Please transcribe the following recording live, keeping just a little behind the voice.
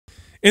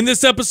in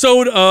this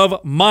episode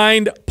of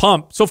Mind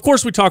Pump. So, of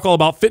course, we talk all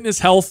about fitness,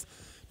 health,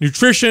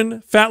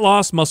 nutrition, fat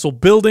loss, muscle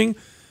building,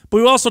 but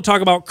we also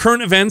talk about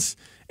current events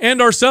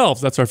and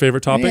ourselves. That's our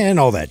favorite topic. And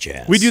all that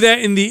jazz. We do that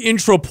in the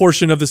intro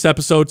portion of this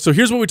episode. So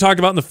here's what we talked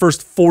about in the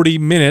first 40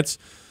 minutes.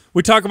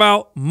 We talk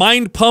about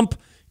Mind Pump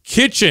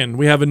Kitchen.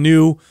 We have a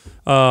new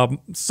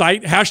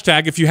site,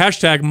 hashtag. If you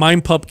hashtag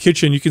Mind Pump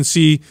Kitchen, you can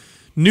see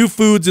new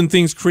foods and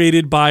things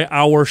created by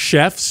our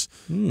chefs,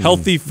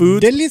 healthy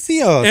foods.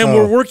 Delicioso. And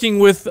we're working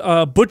with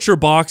Butcher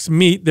Box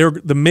Meat. They're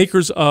the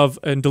makers of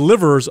and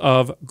deliverers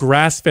of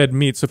grass-fed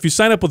meat. So if you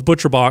sign up with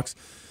Butcher Box,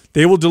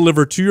 they will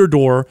deliver to your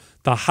door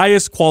the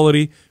highest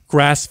quality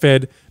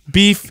grass-fed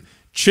beef,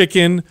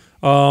 chicken,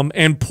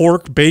 and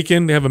pork,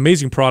 bacon. They have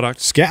amazing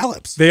products.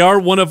 Scallops. They are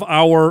one of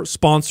our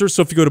sponsors.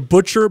 So if you go to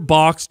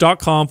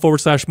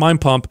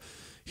butcherbox.com/mindpump,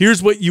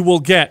 here's what you will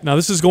get. Now,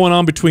 this is going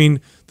on between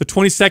the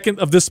 22nd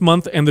of this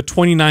month and the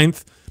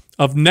 29th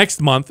of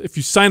next month. If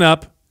you sign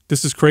up,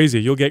 this is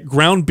crazy. You'll get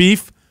ground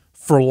beef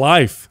for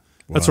life.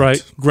 That's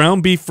right.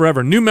 Ground beef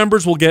forever. New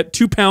members will get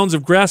 2 pounds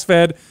of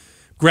grass-fed,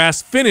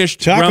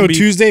 grass-finished Taco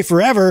Tuesday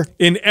forever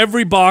in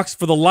every box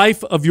for the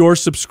life of your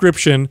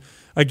subscription.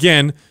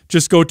 Again,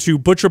 just go to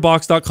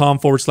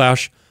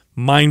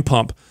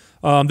butcherbox.com/mindpump.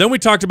 Then we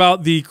talked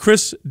about the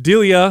Chris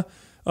D'Elia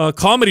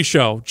comedy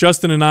show.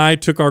 Justin and I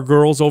took our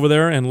girls over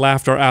there and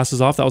laughed our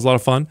asses off. That was a lot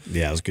of fun.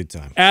 Yeah, it was a good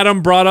time.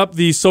 Adam brought up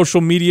the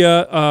social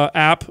media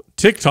app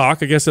TikTok.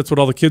 I guess that's what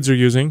all the kids are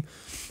using.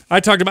 I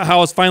talked about how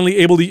I was finally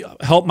able to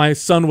help my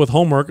son with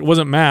homework. It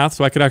wasn't math,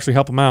 so I could actually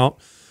help him out.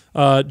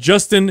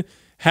 Justin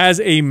has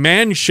a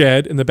man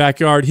shed in the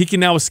backyard. He can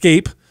now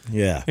escape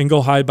and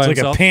go hide by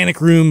himself. Like a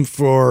panic room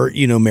for,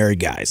 you know, married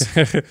guys.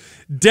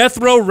 Death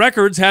Row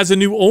Records has a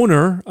new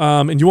owner,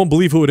 and you won't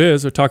believe who it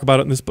is. We'll talk about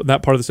it in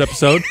that part of this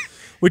episode.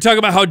 We talk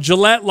about how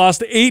Gillette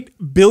lost $8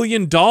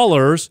 billion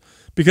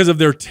because of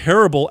their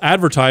terrible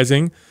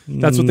advertising.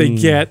 That's what they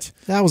get.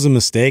 That was a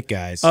mistake,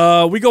 guys.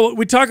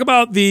 We talk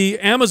about the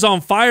Amazon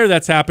fire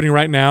that's happening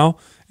right now,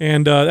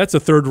 and that's a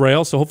third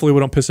rail, so hopefully we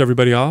don't piss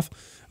everybody off.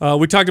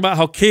 We talked about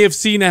how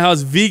KFC now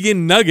has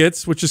vegan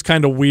nuggets, which is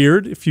kind of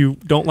weird if you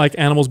don't like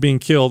animals being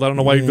killed. I don't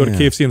know why you go to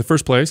KFC in the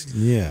first place.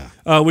 Yeah.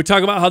 We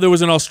talk about how there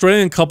was an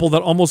Australian couple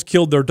that almost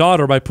killed their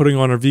daughter by putting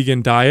on a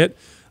vegan diet.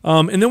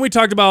 And then we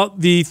talked about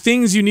the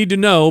things you need to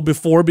know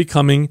before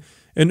becoming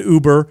an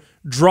Uber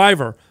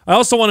driver. I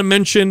also want to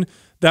mention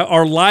that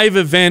our live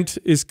event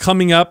is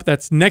coming up.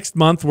 That's next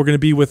month. We're going to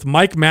be with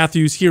Mike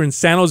Matthews here in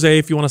San Jose.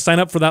 If you want to sign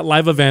up for that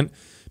live event,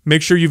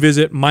 make sure you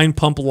visit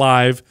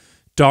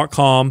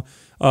mindpumplive.com.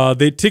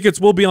 The tickets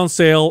will be on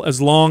sale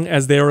as long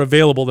as they are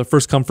available. They're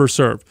first come, first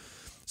serve.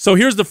 So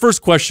here's the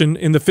first question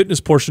in the fitness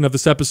portion of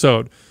this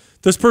episode.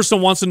 This person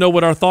wants to know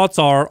what our thoughts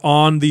are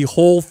on the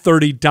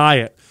Whole30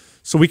 diet.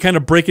 So we kind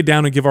of break it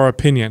down and give our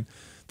opinion.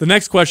 The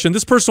next question,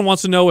 this person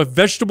wants to know if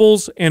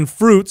vegetables and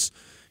fruits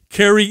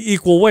carry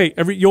equal weight.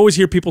 You always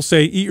hear people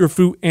say, eat your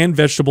fruit and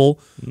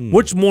vegetable.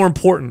 Which more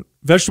important,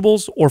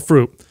 vegetables or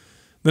fruit?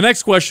 The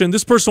next question,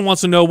 this person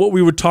wants to know what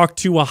we would talk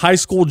to a high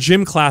school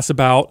gym class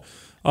about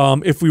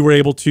if we were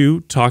able to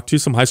talk to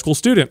some high school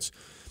students.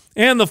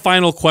 And the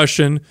final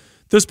question,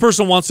 this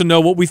person wants to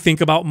know what we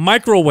think about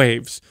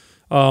microwaves.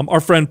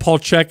 Our friend Paul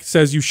Check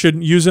says you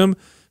shouldn't use them.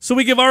 So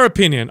we give our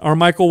opinion. Are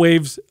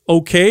microwaves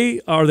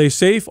okay? Are they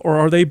safe or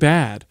are they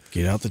bad?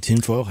 Get out the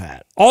tinfoil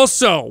hat.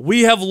 Also,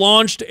 we have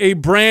launched a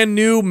brand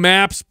new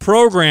MAPS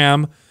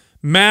program,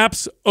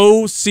 MAPS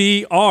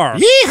OCR.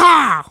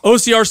 Yeehaw!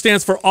 OCR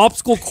stands for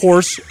Obstacle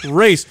Course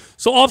Race.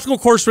 So obstacle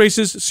course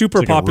races,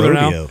 super popular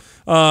now.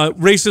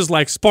 Races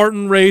like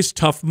Spartan Race,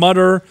 Tough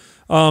Mudder.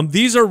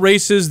 These are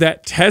races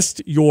that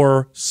test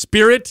your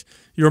spirit,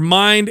 your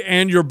mind,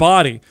 and your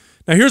body.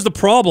 Now, here's the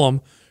problem.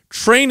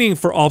 Training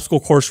for obstacle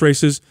course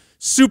races,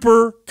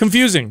 super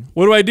confusing.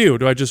 What do I do?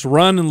 Do I just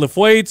run and lift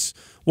weights?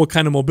 What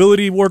kind of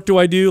mobility work do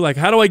I do? Like,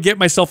 how do I get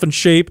myself in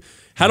shape?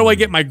 How do I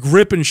get my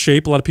grip in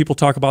shape? A lot of people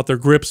talk about their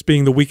grips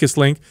being the weakest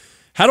link.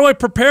 How do I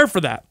prepare for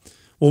that?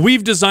 Well,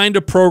 we've designed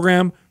a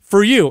program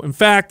for you. In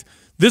fact,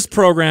 this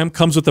program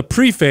comes with a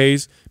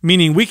pre-phase,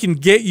 meaning we can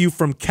get you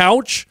from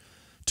couch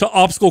to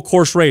obstacle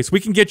course race. We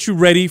can get you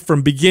ready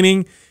from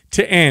beginning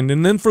to end.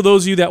 And then for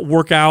those of you that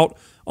work out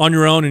on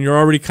your own and you're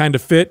already kind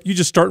of fit, you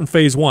just start in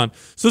phase 1.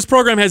 So this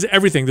program has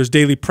everything. There's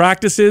daily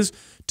practices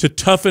to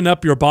toughen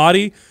up your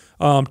body,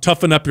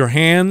 toughen up your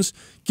hands,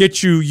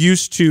 get you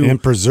used to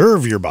and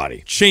preserve your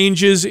body.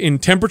 Changes in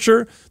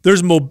temperature.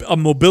 There's a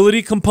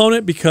mobility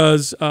component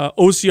because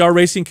OCR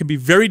racing can be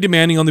very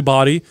demanding on the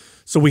body.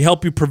 So we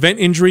help you prevent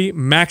injury,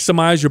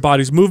 maximize your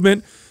body's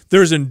movement.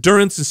 There's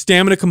endurance and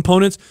stamina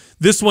components.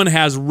 This one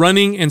has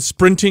running and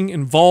sprinting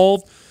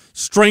involved,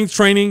 strength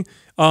training,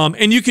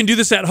 and you can do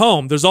this at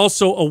home. There's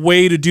also a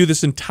way to do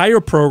this entire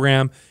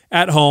program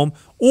at home,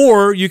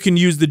 or you can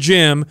use the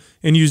gym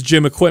and use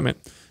gym equipment.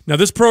 Now,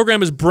 this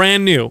program is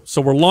brand new, so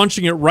we're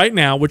launching it right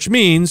now, which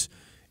means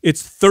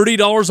it's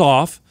 $30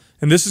 off,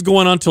 and this is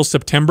going on until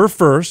September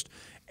 1st,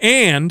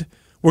 and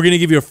we're going to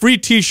give you a free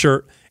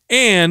t-shirt,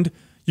 and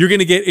you're going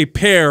to get a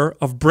pair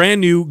of brand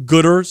new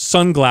Gooder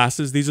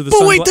sunglasses. These are the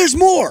But wait, there's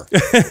more.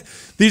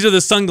 These are the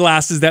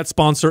sunglasses that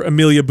sponsor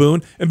Amelia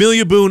Boone.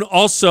 Amelia Boone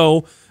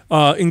also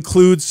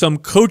includes some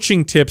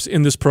coaching tips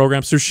in this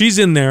program. So she's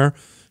in there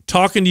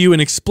talking to you and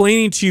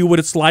explaining to you what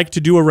it's like to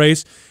do a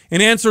race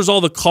and answers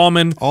all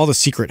the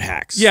secret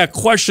hacks. Yeah,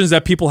 questions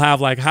that people have,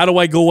 like how do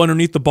I go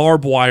underneath the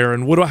barbed wire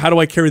and how do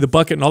I carry the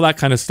bucket and all that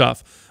kind of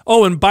stuff.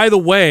 Oh, and by the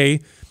way,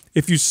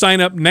 if you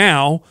sign up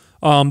now,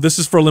 this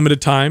is for a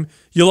limited time,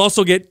 you'll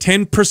also get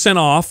 10%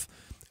 off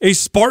a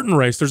Spartan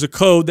race. There's a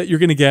code that you're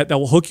going to get that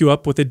will hook you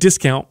up with a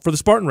discount for the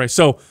Spartan race.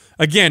 So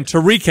again, to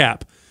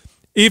recap,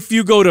 if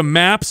you go to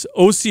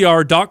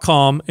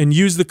mapsocr.com and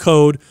use the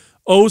code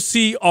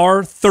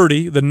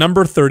OCR30, the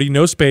number 30,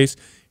 no space,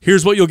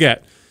 here's what you'll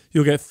get.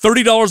 You'll get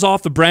 $30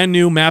 off the brand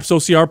new Maps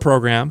OCR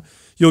program.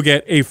 You'll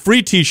get a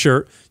free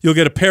t-shirt. You'll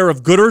get a pair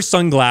of Gooder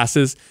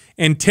sunglasses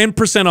and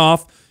 10%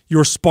 off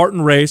your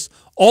Spartan race.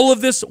 All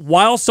of this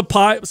while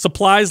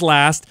supplies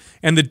last,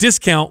 and the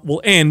discount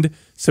will end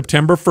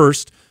September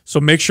 1st. So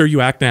make sure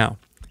you act now.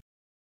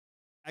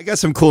 I got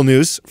some cool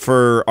news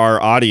for our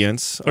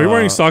audience. Are you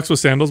wearing socks with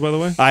sandals, by the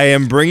way? I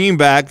am bringing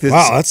back this.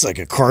 Wow, that's like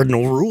a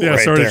cardinal rule. Yeah, right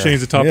sorry there. to change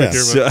the topic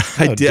here. So But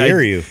How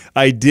dare you?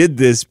 I did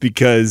this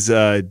because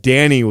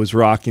Danny was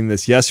rocking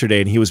this yesterday,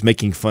 and he was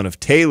making fun of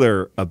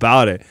Taylor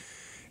about it.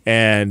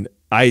 And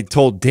I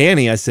told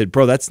Danny, I said,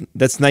 "Bro, that's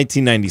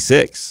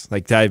 1996.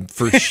 Like that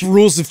for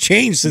rules have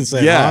changed since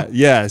then." yeah, huh?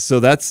 yeah. So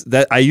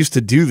that I used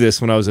to do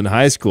this when I was in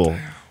high school.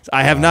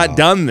 I have not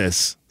done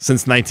this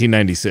since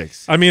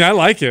 1996. I mean, I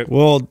like it.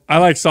 Well, I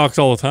like socks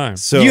all the time.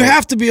 So you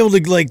have to be able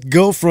to like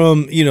go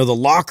from the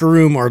locker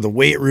room or the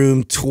weight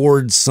room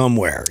towards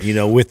somewhere,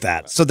 with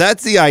that. So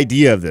that's the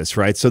idea of this,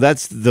 right? So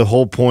that's the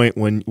whole point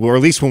or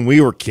at least when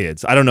we were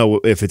kids. I don't know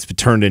if it's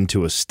turned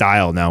into a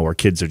style now where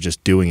kids are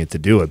just doing it to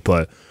do it,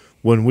 but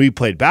when we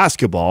played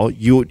basketball,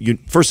 you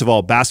first of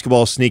all,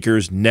 basketball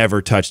sneakers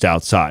never touched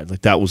outside.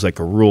 Like that was like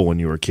a rule when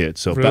you were a kid.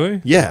 So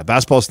really? Yeah,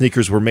 basketball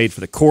sneakers were made for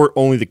the court,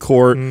 only the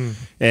court,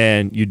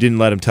 and you didn't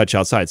let them touch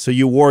outside. So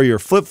you wore your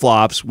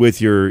flip-flops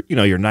with your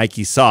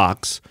Nike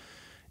socks,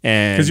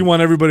 and because you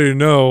want everybody to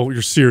know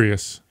you're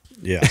serious.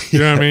 Yeah. You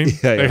know what I mean?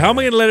 Yeah. How am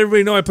I going to let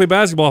everybody know I play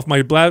basketball if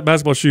my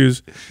basketball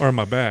shoes are in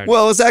my bag?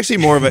 Well, it's actually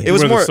more of a it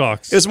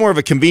was more of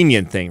a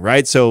convenient thing,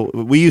 right? So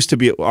we used to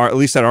be at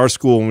least at our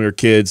school when we were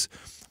kids.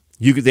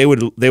 They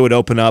would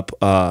open up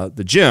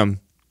the gym,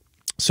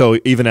 so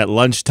even at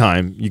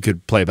lunchtime you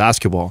could play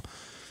basketball.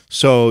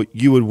 So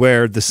you would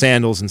wear the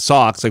sandals and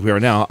socks like we are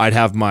now. I'd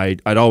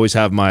always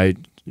have my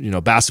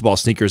basketball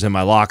sneakers in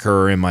my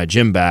locker or in my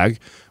gym bag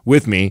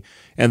with me,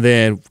 and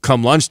then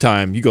come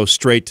lunchtime you go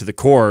straight to the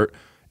court.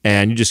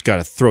 And you just got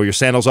to throw your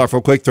sandals off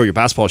real quick, throw your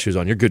basketball shoes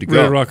on. You're good to go.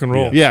 Ready to rock and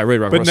roll. Yeah, ready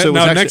to rock and roll. But So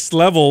now next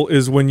level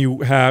is when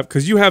you have,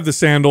 because you have the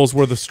sandals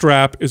where the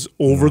strap is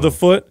over the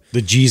foot.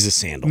 The Jesus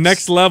sandals.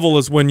 Next level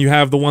is when you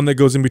have the one that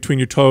goes in between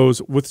your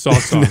toes with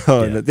socks on.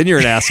 no, then you're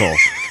an asshole.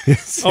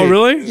 Oh,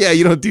 really? Yeah,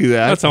 you don't do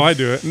that. That's how I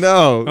do it.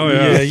 No. Oh,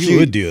 yeah. Yeah, you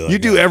would do that. You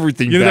do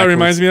everything You know what that backwards.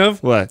 reminds me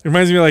of? What? It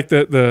reminds me of like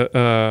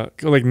the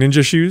like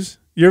ninja shoes.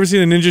 You ever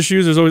seen the ninja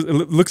shoes? It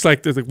looks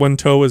like there's like one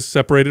toe is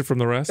separated from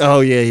the rest.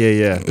 Oh,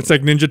 yeah. It's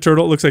like Ninja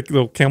Turtle. It looks like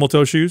little camel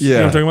toe shoes. Yeah. You know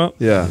what I'm talking about?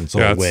 Yeah. It's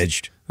all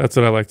wedged. That's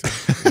what I like to.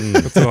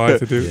 That's what I like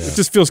to do. Yeah. It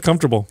just feels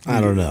comfortable.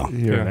 I don't know.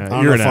 Yeah. I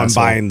don't know if I'm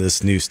buying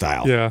this new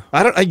style. Yeah.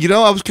 I don't.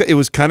 It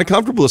was kind of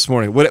comfortable this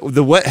morning.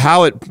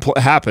 How it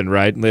happened,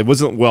 right? It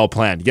wasn't well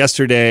planned.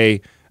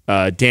 Yesterday,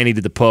 Danny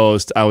did the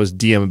post. I was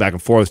DMing back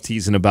and forth,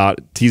 teasing about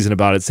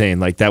it, saying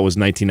like that was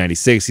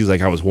 1996. He was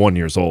like, I was 1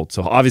 year old.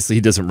 So obviously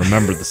he doesn't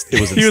rember this.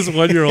 He was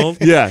 1 year old.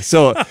 Yeah.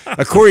 So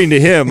according to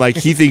him, like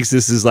he thinks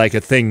this is like a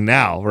thing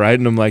now, right?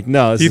 And I'm like,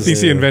 no. He thinks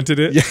he invented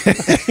it.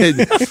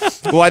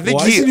 Well, I think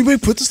Why does anybody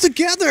put this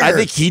together? I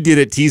think he did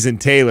it teasing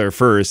Taylor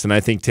first, and I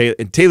think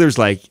Taylor's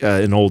like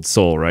an old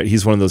soul, right?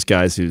 He's one of those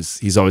guys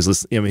he's always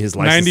listening. I mean, his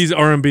license, 90s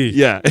R&B.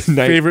 yeah,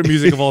 Favorite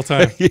music of all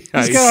time. Yeah,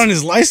 he's got on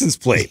his license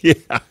plate.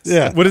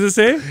 yeah. What does it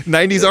say?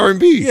 90s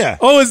R&B. Yeah.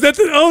 Oh, is that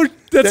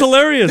that's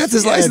hilarious. That's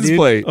his Yeah, license dude.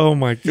 plate. Oh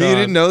my god. You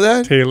didn't know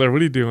that? Taylor, what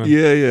are you doing?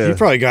 Yeah. He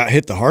probably got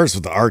hit the hardest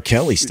with the R.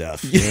 Kelly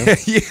stuff. Yeah,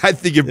 I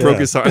think it broke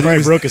his heart.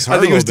 Probably broke his heart I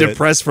think he was a little bit.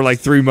 depressed for like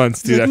 3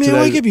 months, dude. Like, after man, why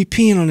that, you gotta be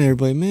peeing on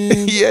everybody,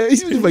 man? yeah,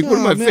 he's like one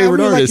of my man,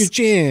 favorite I really artists. Like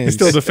your jams. He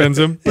still defends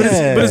him. But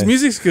his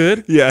music's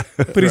good. Yeah,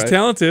 But he's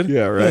talented.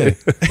 Yeah, right.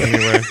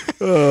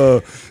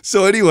 Anyway.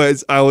 So,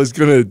 anyways, I was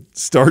gonna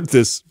start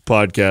this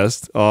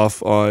podcast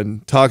off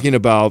on talking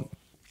about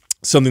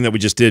something that we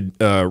just did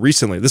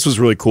recently. This was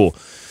really cool.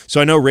 So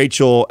I know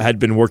Rachel had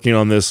been working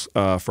on this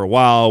for a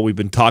while. We've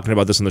been talking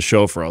about this on the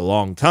show for a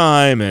long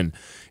time, and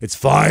it's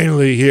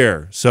finally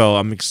here. So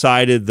I'm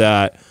excited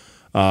that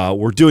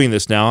we're doing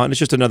this now, and it's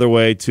just another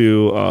way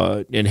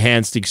to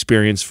enhance the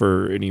experience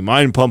for any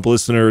Mind Pump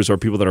listeners or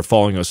people that are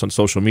following us on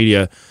social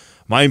media.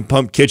 Mind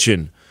Pump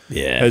Kitchen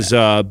has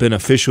been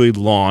officially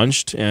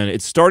launched, and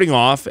it's starting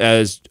off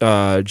as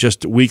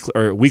just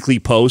weekly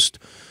post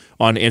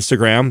on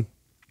Instagram.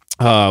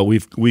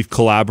 We've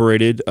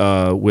collaborated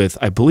with,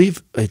 I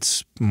believe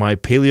it's my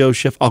paleo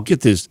chef. I'll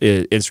get this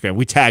Instagram.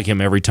 We tag him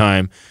every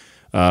time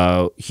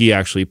he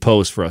actually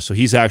posts for us. So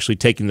he's actually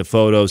taking the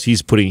photos.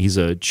 He's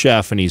a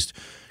chef and he's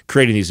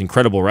creating these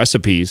incredible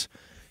recipes.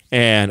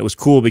 And it was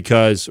cool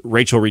because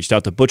Rachel reached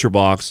out to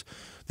ButcherBox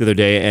the other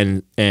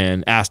day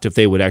and asked if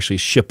they would actually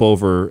ship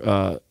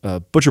over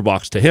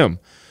ButcherBox to him.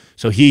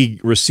 So he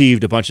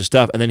received a bunch of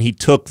stuff, and then he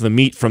took the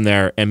meat from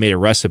there and made a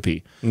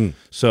recipe.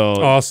 So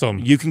awesome!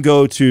 You can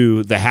go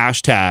to the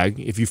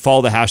hashtag. If you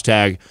follow the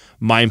hashtag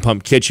Mind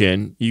Pump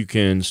Kitchen, you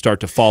can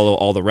start to follow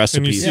all the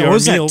recipes. Yeah, what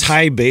was that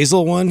Thai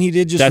basil one he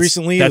did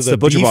recently? That's the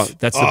ButcherBox.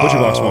 That's the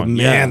ButcherBox one.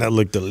 Man, that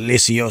looked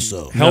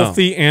delicioso.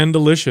 Healthy and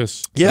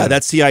delicious. Yeah,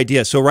 that's the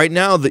idea. So right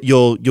now that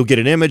you'll get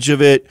an image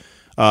of it,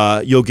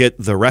 you'll get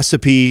the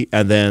recipe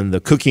and then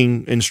the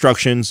cooking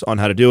instructions on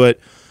how to do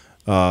it.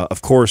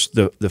 Of course,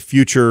 the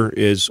future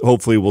is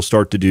hopefully we'll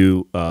start to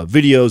do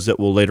videos that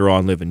will later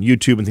on live in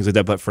YouTube and things like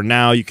that. But for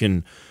now, you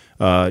can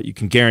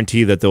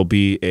guarantee that there'll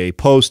be a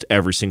post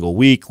every single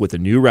week with a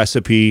new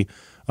recipe.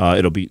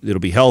 It'll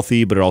be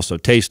healthy, but it also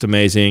tastes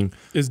amazing.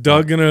 Is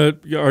Doug are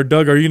you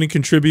gonna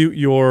contribute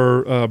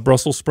your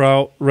Brussels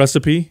sprout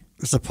recipe?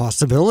 It's a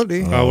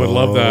possibility. I would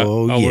love that.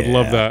 I would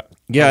love that.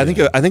 Yeah, I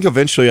think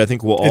eventually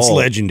we'll all it's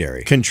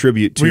legendary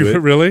contribute to it.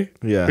 Really?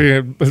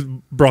 Yeah.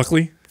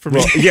 Broccoli for me.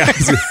 Well, yeah.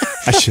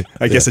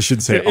 I guess I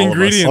shouldn't say all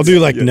ingredients. of us. I'll do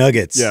like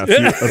nuggets. Yeah,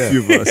 a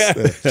few of us.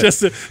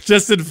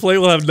 Justin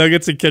Flate will have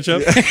nuggets and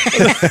ketchup.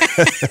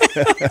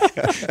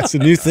 It's a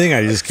new thing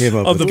I just came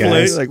up with, the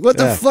guys. Like, what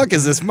the fuck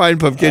is this Mind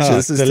Pump Kitchen?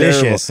 This is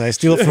delicious. terrible. I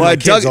steal it from my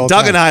kids all the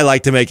Doug time. and I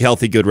like to make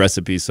healthy, good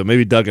recipes, so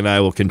maybe Doug and I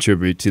will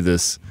contribute to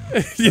this.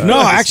 No,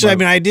 actually, I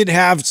mean, I did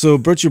have, so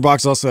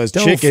ButcherBox also has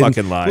Don't chicken.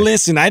 fucking lie.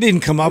 Listen, I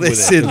didn't come up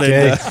with it,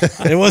 okay?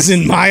 It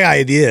wasn't my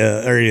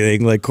idea or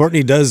anything. Like,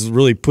 Courtney does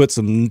really put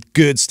some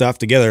good stuff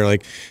together.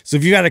 Like, so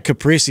if you got a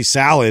caprese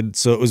salad,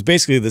 so it was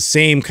basically the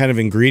same kind of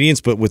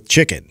ingredients, but with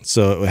chicken.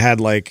 So it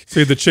had like...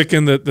 See, the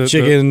chicken,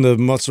 the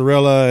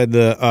mozzarella,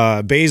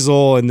 the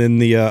basil, and then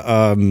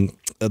the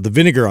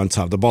vinegar on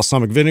top, the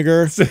balsamic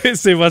vinegar.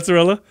 Say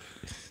mozzarella.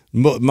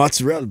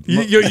 Mozzarella.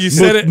 You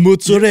said it.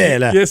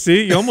 Mozzarella. Yeah,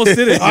 see, you almost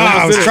did it.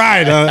 I was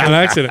trying. On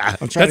accident.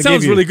 That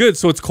sounds really good.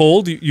 So it's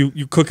cold.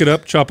 You cook it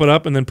up, chop it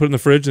up, and then put it in the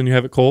fridge, and you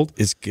have it cold.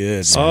 It's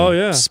good. Man. Oh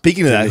yeah.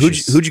 Speaking of that,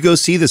 who'd you go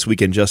see this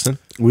weekend, Justin?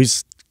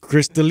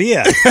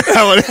 Crystalia. Is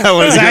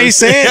that how you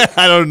say it?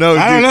 I don't know.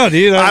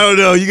 Dude. I don't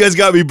know. You guys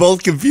got me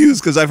both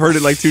confused because I've heard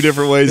it like two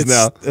different ways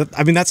now.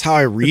 I mean, that's how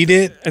I read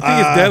it. I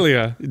think it's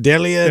Delia.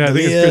 Delia. Yeah, I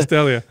think it's Chris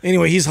Delia.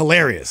 Anyway, he's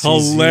hilarious.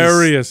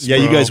 Hilarious. Yeah,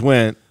 you guys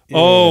went. Yeah.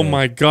 Oh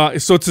my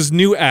god! So it's his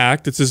new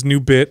act. It's his new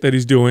bit that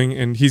he's doing,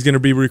 and he's going to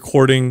be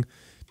recording.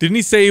 Didn't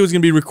he say he was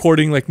going to be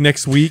recording like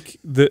next week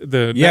the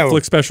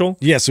Netflix special?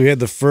 Yeah. So we had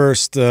the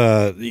first.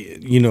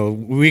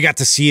 We got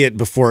to see it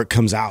before it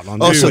comes out on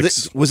Netflix.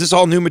 So was this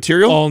all new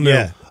material? All new.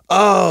 Yeah.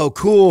 Oh,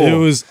 cool. It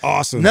was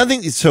awesome.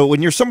 Nothing. So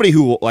when you're somebody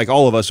who, like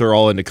all of us, are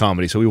all into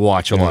comedy, so we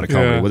watch a lot of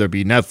comedy, whether it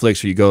be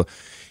Netflix or you go.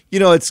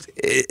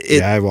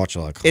 I watch a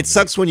lot of comedy. It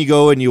sucks when you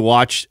go and you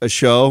watch a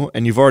show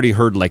and you've already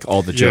heard like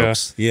all the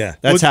jokes. Yeah.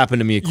 That's happened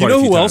to me quite a few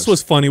times. You know who else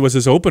was funny was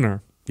his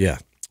opener. Yeah.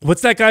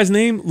 What's that guy's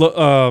name?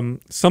 Oh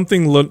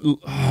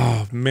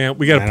man,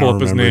 we got to pull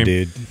up his name.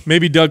 Dude.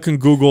 Maybe Doug can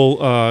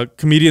Google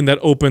comedian that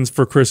opens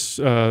for Chris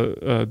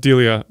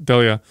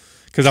Delia,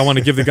 because I want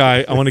to give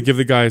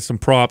the guy some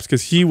props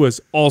because he was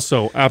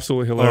also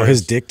absolutely hilarious. Oh,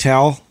 his dick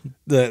towel,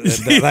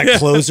 that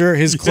closer,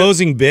 his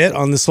closing bit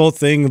on this whole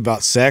thing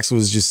about sex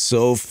was just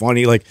so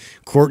funny. Like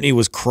Courtney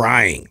was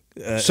crying.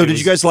 So did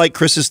you guys like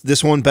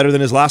this one better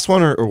than his last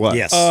one or what?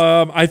 Yes.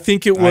 I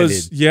think it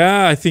was.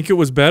 I think it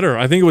was better.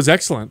 I think it was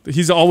excellent.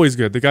 He's always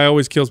good. The guy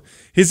always kills.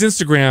 His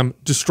Instagram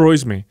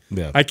destroys me.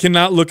 Yeah. I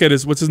cannot look at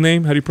what's his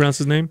name? How do you pronounce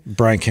his name?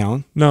 Brian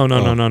Callen?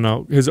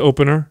 No. His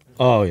opener.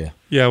 Oh yeah.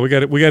 Yeah, we got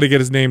to get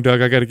his name,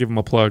 Doug. I got to give him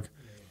a plug.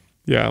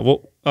 Yeah.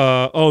 Well.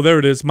 There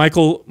it is.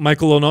 Michael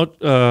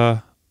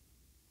Enochi.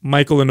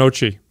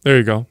 There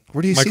you go.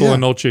 Where do you Michael see that?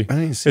 Enochi. I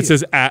didn't see it.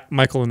 Says at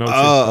Michael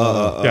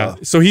Enochi. Yeah.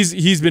 So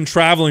he's been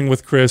traveling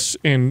with Chris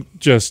and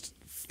just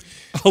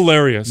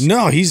hilarious.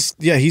 No, he's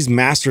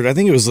mastered. I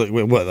think it was like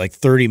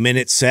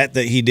 30-minute set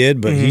that he did,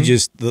 but he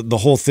just the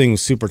whole thing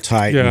was super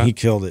tight and he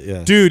killed it.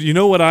 Yeah. Dude, you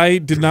know what I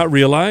did not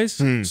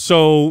realize?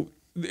 So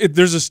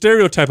there's a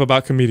stereotype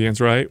about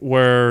comedians, right,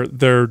 where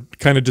they're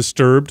kind of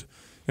disturbed.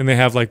 And they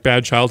have like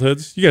bad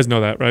childhoods. You guys know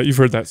that, right? You've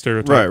heard that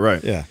stereotype.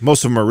 Right. Yeah.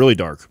 Most of them are really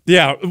dark.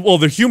 Yeah. Well,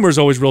 their humor is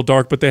always real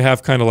dark, but they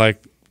have kind of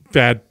like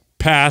bad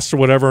past or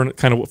whatever, and it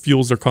kind of what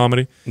fuels their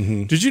comedy.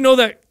 Did you know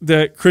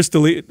that Chris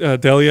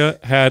Delia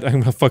had, I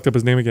fucked up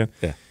his name again.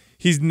 Yeah.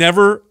 He's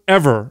never,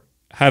 ever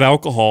had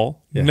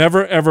alcohol,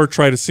 never, ever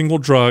tried a single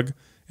drug,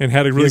 and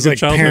had a really good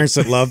childhood. Parents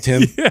that loved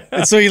him.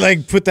 And so he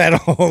like put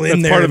that all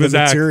in there part of his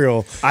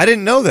material. I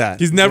didn't know that.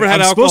 He's never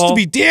had I'm alcohol. supposed to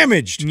be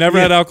damaged. Never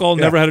had alcohol,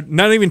 never had,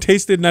 not even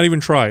tasted, not even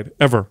tried,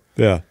 ever.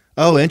 Yeah.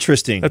 Oh,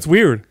 interesting. That's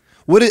weird.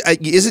 What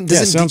isn't?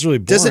 Doesn't sounds really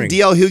boring. Doesn't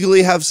DL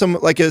Hughley have some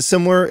like a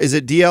similar? Is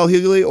it DL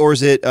Hughley or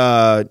is it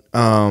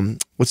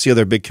what's the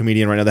other big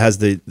comedian right now that has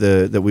the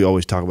that we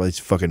always talk about? He's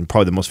fucking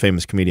probably the most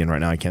famous comedian right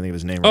now. I can't think of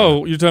his name. Right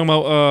now. You're talking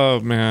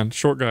about man,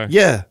 short guy.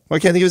 Yeah, why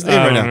can't I think of his name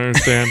right now? I don't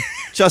understand.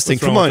 Justin,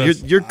 come on,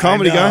 you're a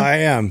comedy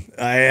guy.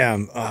 I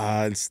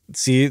am.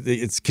 See,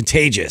 it's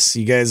contagious.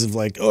 You guys have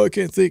like, I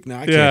can't think. No,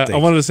 I can't think. I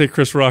wanted to say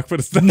Chris Rock, but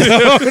it's not.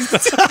 No.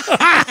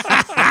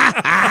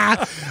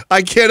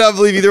 I cannot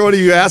believe either one of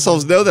you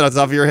assholes know that on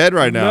top of your head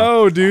right now.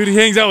 No, dude, he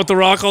hangs out with The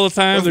Rock all the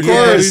time. Of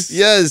course,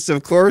 yes,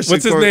 of course.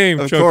 What's his name?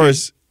 Of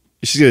course,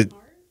 she's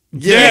gonna.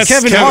 Yes,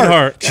 Kevin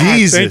Hart.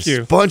 Jesus, thank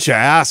you. Bunch of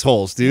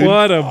assholes, dude.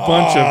 What a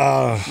bunch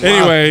of.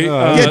 Anyway,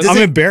 I'm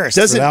embarrassed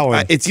for that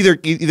one. It's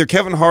either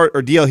Kevin Hart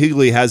or DL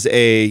Hughley has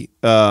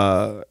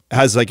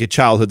like a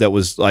childhood that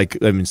was like,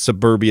 I mean,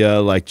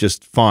 suburbia, like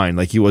just fine.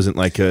 Like he wasn't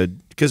like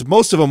because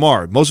most of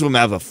them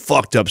have a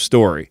fucked up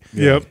story.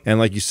 Yep. And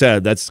like you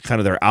said, that's kind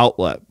of their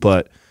outlet.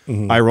 But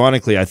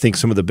ironically, I think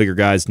some of the bigger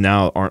guys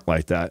now aren't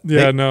like that.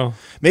 Yeah, no.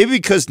 Maybe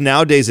because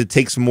nowadays it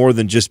takes more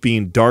than just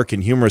being dark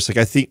and humorous. Like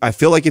I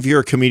feel like if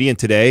you're a comedian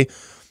today,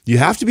 you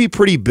have to be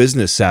pretty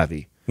business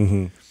savvy.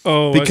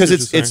 Oh,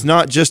 because it's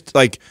not just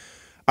like.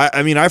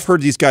 I mean, I've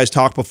heard these guys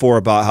talk before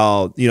about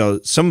how, you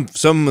know, some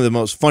of the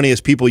most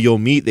funniest people you'll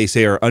meet, they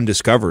say, are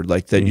undiscovered,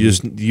 like that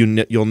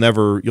you'll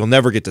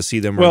never get to see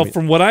them. Well,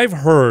 from what I've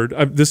heard,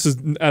 this is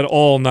at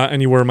all not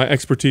anywhere in my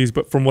expertise,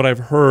 but from what I've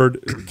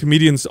heard,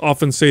 comedians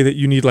often say that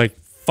you need like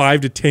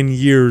 5 to 10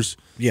 years.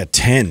 Yeah,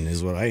 10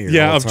 is what I hear.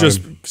 Yeah, of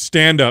just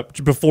stand up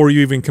before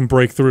you even can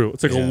break through.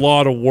 It's like a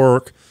lot of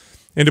work,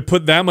 and to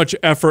put that much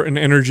effort and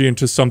energy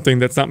into something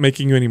that's not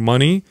making you any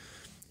money.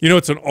 You know,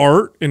 it's an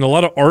art, and a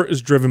lot of art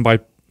is driven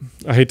by,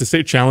 I hate to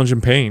say, challenge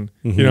and pain.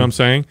 You know what I'm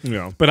saying?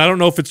 Yeah. But I don't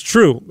know if it's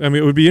true. I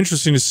mean, it would be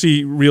interesting to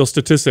see real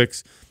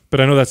statistics,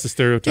 but I know that's the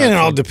stereotype. Yeah, and it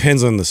all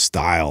depends on the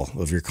style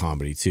of your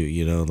comedy too.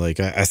 You know, like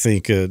I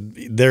think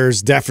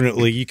there's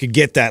definitely, you could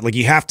get that. Like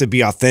you have to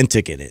be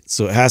authentic in it,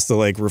 so it has to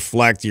like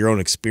reflect your own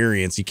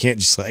experience. You can't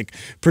just like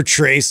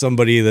portray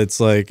somebody that's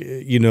like,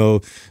 you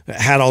know,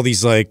 had all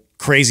these like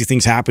crazy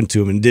things happen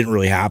to him and didn't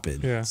really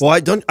happen. Yeah.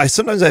 Well,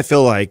 sometimes I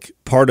feel like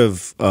part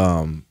of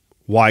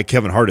why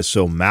Kevin Hart is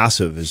so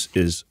massive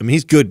is I mean,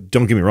 he's good,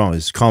 don't get me wrong,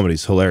 his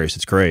comedy's hilarious,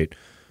 it's great,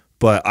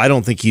 but I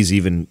don't think he's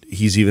even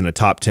a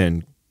top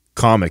 10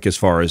 comic as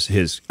far as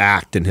his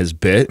act and his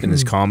bit and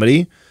his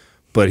comedy,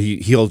 but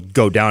he'll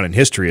go down in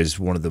history as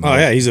one of the most. Oh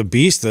yeah, he's a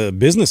beast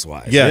business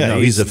wise. Yeah, no,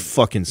 he's a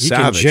fucking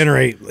savage. He can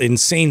generate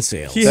insane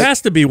sales. He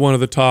has to be one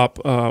of the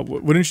top.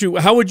 Wouldn't you?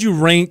 How would you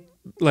rate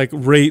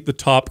the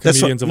top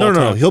comedians of all time?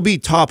 No, he'll be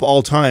top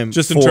all time.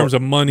 Just in terms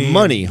of money.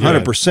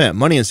 100%.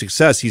 Money and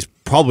success, he's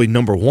probably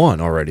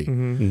 #1 already.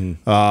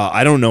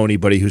 I don't know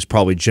anybody who's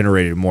probably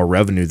generated more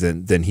revenue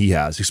than he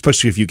has,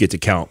 especially if you get to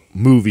count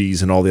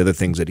movies and all the other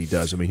things that he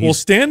does. I mean, well,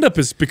 stand-up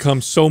has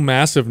become so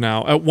massive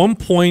now. At one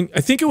point, I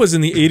think it was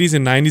in the 80s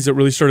and 90s it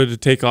really started to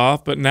take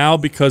off, but now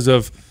because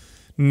of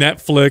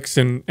Netflix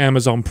and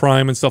Amazon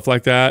Prime and stuff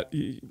like that,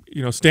 you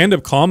know,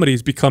 stand-up comedy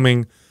is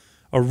becoming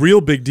a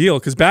real big deal,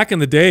 because back in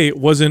the day it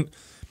wasn't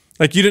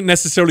like you didn't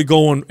necessarily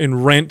go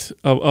and rent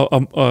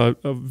a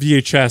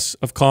VHS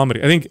of comedy.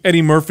 I think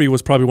Eddie Murphy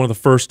was probably one of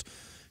the first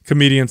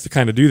comedians to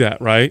kind of do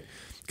that, right?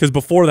 Because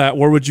before that,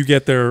 where would you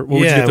get their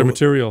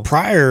material?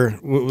 Pryor,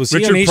 was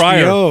Richard he on HBO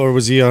Pryor. or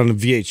was he on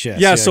VHS?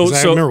 Yeah, so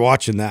I remember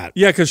watching that.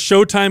 Yeah, because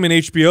Showtime and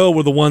HBO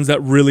were the ones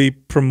that really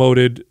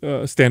promoted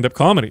stand-up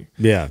comedy.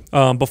 Yeah.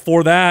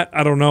 Before that,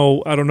 I don't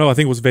know. I think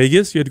it was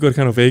Vegas. You had to go to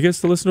kind of Vegas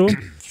to listen to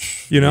them.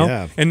 You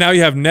know, and now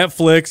you have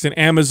Netflix and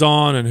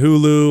Amazon and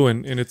Hulu,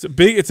 and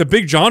it's a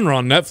big genre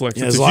on Netflix.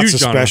 Yeah, it's there's a lots huge of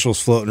genre.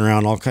 specials floating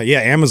around.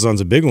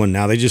 Amazon's a big one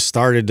now. They just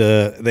started.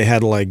 They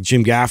had like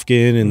Jim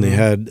Gaffigan and they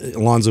had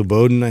Alonzo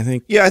Bowden, I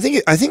think. Yeah, I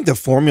think the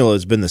formula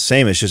has been the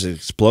same. It's just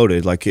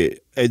exploded. Like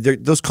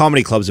those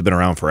comedy clubs have been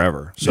around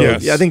forever. So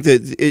yeah, I think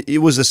that it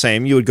was the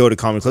same. You would go to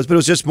comedy clubs, but it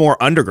was just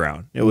more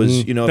underground. It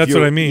was, you know, that's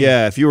what I mean.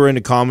 Yeah, if you were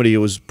into comedy, it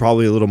was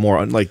probably a little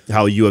more like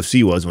how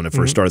UFC was when it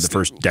first started, the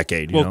first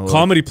decade. Well,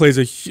 comedy plays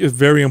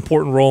a very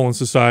important role in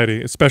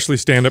society, especially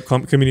stand-up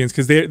comedians,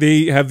 because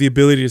they have the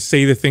ability to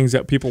say the things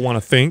that people want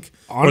to think,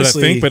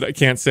 honestly, or that think but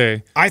can't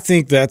say. I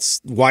think that's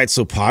why it's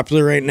so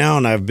popular right now,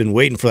 and I've been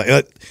waiting for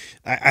that.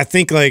 I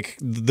think like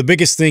the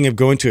biggest thing of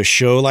going to a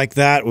show like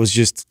that was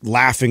just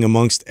laughing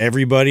amongst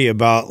everybody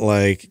about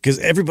like, because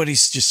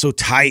everybody's just so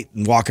tight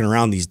and walking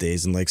around these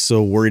days and like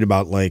so worried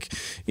about like,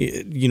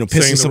 you know,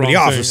 pissing somebody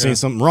off or saying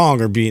something wrong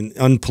or being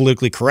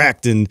unpolitically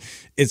correct. And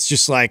it's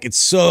just like, it's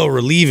so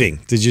relieving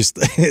to just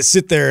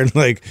sit there and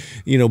like,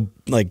 you know,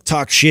 like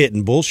talk shit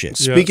and bullshit.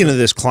 Speaking of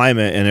this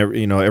climate and,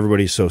 you know,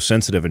 everybody's so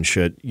sensitive and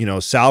shit, you know,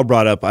 Sal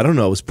brought up, I don't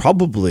know, it was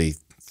probably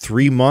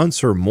 3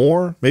 months or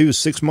more, maybe it was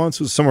 6 months.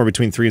 It was somewhere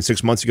between 3 and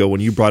 6 months ago when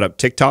you brought up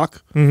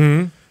TikTok.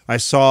 I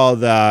saw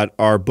that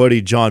our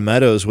buddy John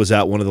Meadows was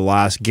at one of the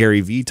last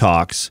Gary Vee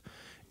talks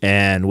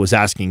and was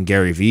asking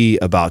Gary Vee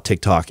about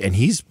TikTok, and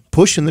he's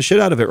pushing the shit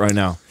out of it right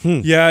now.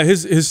 Yeah,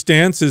 his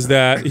stance is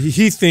that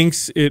he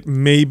thinks it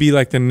may be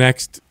like the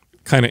next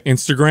kind of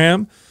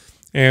Instagram,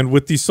 And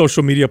with these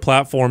social media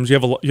platforms, you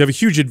have a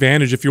huge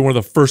advantage if you're one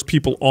of the first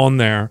people on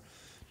there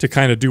to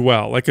kind of do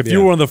well. Like if you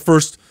were one of the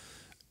first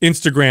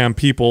Instagram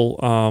people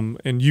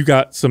and you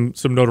got some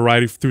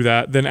notoriety through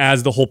that, then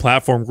as the whole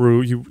platform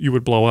grew, you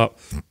would blow up.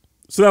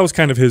 So that was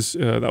kind of his,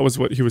 that was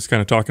what he was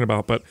kind of talking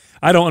about. But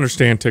I don't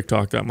understand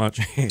TikTok that much.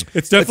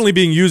 It's definitely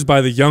being used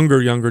by the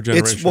younger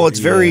generation. It's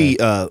very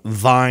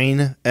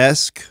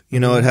Vine-esque.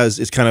 You know,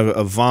 it's kind of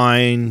a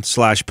Vine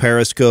 /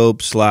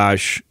 Periscope /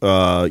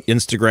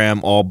 Instagram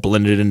all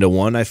blended into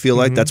one, I feel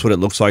like. That's what it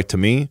looks like to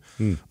me.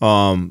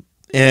 And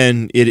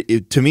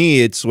it to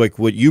me, it's like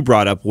what you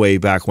brought up way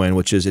back when,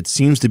 which is it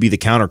seems to be the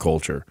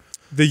counterculture.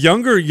 The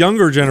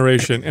younger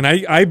generation, and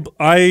I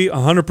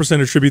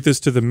 100% attribute this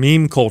to the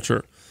meme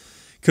culture.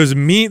 Because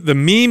the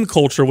meme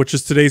culture, which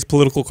is today's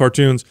political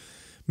cartoons,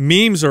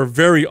 memes are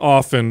very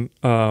often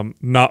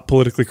not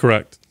politically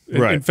correct.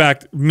 Right. In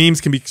fact,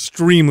 memes can be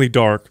extremely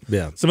dark.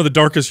 Yeah. Some of the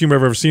darkest humor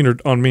I've ever seen are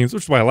on memes,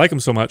 which is why I like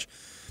them so much.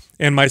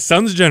 And my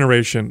son's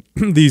generation,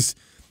 these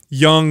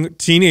young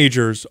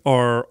teenagers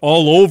are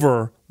all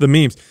over the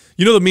memes.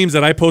 You know the memes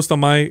that I post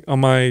on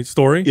my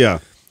story? Yeah.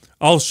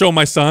 I'll show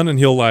my son, and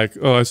he'll like,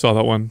 oh, I saw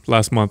that one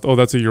last month. Oh,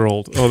 that's a year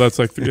old. Oh, that's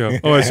like, yeah.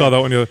 Oh, I saw that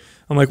one.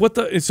 I'm like, what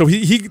the? So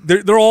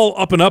they're all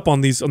up and up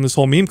on this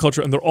whole meme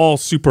culture, and they're all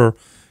super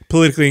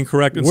politically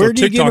incorrect. And where so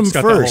do you get them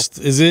first?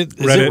 Is it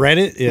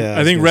Reddit? Yeah,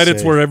 I think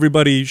Reddit's where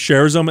everybody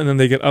shares them, and then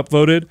they get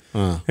upvoted,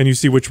 and you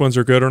see which ones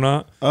are good or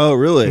not. Oh,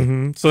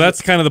 really? So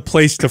that's kind of the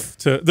place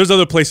to. There's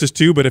other places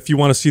too, but if you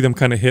want to see them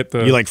kind of hit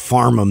the, you like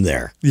farm them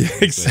there. Yeah,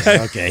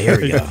 exactly. Okay,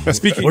 here we go.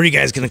 What are you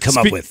guys going to come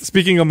up with?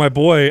 Speaking of my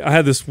boy, I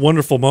had this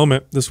wonderful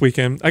moment this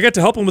weekend. I got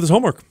to help him with his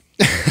homework.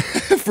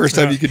 First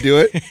time you could do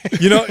it.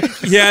 You know,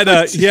 he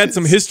had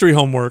some history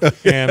homework,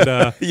 and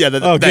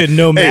good,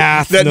 no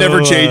math, that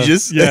never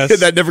changes. Yes,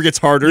 that never gets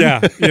harder.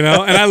 Yeah, you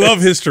know, and I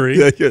love history.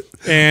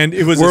 And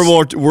it was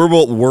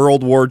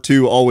World War II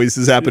always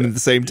has happened at the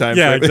same time.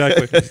 Yeah,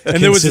 exactly.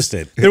 And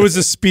there was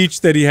a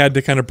speech that he had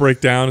to kind of break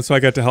down, and so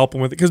I got to help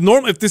him with it. Because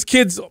normally, if this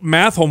kid's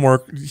math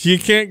homework, he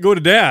can't go to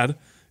dad.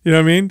 You know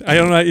what I mean? I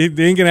don't know.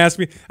 They ain't gonna ask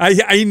me.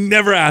 He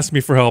never asked me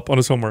for help on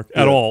his homework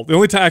at all. The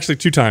only time, actually,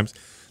 2 times.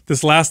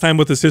 This last time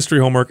with his history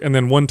homework, and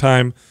then one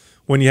time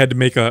when he had to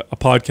make a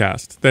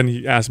podcast. Then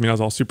he asked me, and I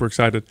was all super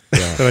excited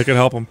that I could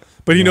help him.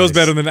 But he knows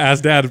better than to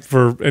ask dad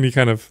for any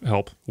kind of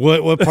help.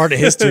 What part of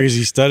history is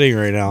he studying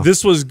right now?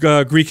 This was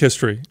Greek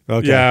history.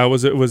 Okay. Yeah,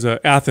 it was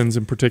Athens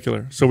in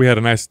particular. So we had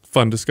a nice,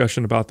 fun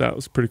discussion about that. It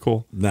was pretty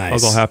cool. Nice. I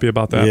was all happy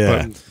about that.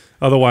 Yeah. But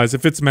otherwise,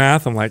 if it's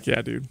math, I'm like,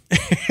 yeah, dude.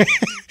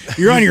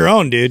 You're on your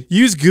own, dude.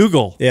 Use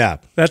Google. Yeah.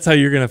 That's how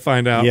you're going to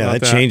find out. Yeah,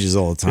 that changes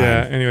all the time.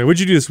 Yeah. Anyway, what'd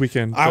you do this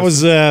weekend? I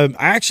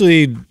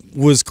actually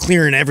was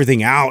clearing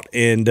everything out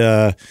and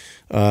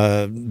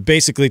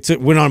basically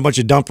went on a bunch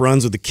of dump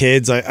runs with the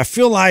kids. I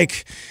feel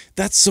like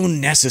that's so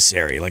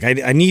necessary. Like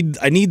I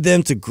need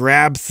them to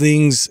grab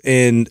things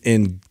and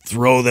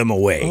throw them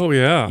away. Oh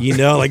yeah. You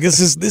know, like this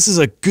is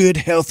a good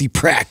healthy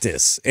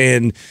practice.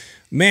 And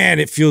man,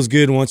 it feels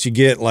good once you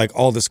get like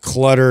all this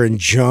clutter and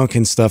junk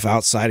and stuff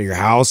outside of your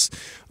house.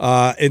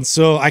 And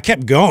so I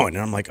kept going,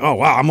 and I'm like, oh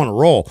wow, I'm on a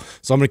roll.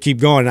 So I'm gonna keep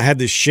going. I had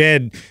this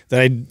shed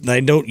that I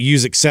don't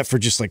use except for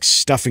just like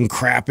stuffing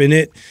crap in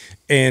it,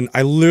 and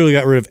I literally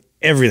got rid of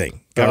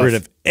everything. Got rid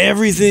of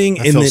everything.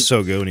 That feels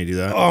so good when you do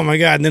that. Oh my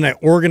God. And then I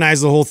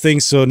organized the whole thing.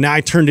 So now I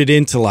turned it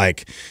into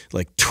like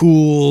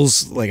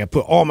tools. Like I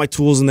put all my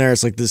tools in there.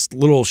 It's like this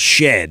little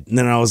shed. And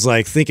then I was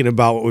like thinking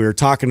about what we were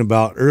talking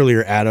about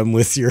earlier, Adam,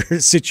 with your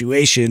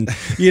situation.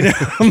 You know,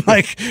 I'm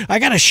like, I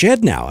got a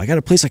shed now. I got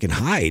a place I can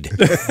hide.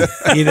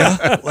 You know,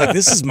 like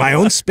this is my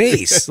own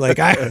space. Like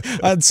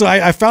so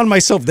I found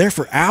myself there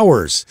for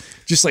hours,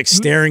 just like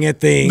staring at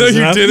things. No,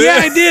 you didn't? Yeah,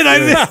 I did.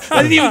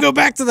 I didn't even go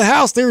back to the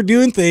house. They were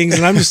doing things,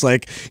 and I'm just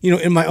like, you know,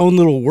 in my own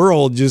little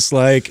world, just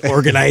like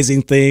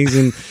organizing things,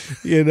 and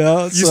you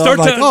know, you start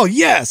I'm like, to, oh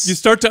yes, you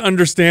start to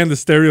understand the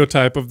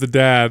stereotype of the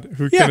dad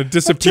who kind of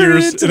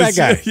disappears in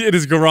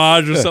his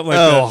garage or something like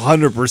that.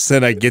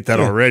 100%. I get that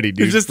already,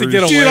 dude. Just to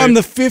get away. Dude, I'm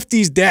the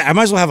 50s dad. I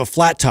might as well have a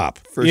flat top.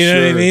 You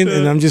know what I mean?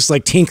 And I'm just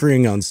like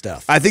tinkering on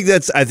stuff. I think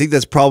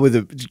that's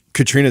probably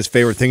Katrina's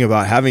favorite thing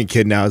about having a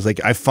kid now is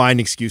like I find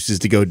excuses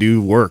to go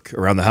do work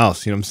around the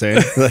house. You know what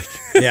I'm saying? Like,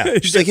 yeah.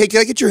 She's like, hey, can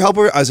I get your help?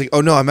 I was like,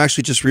 oh no, I'm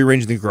actually just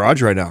rearranging the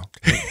garage right now.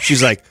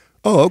 She's like,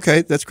 oh,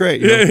 okay, that's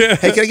great. You know?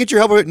 Hey, can I get your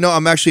help? No,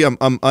 I'm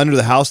under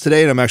the house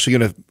today, and I'm actually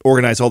going to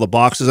organize all the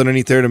boxes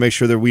underneath there to make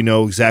sure that we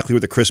know exactly where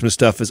the Christmas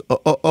stuff is.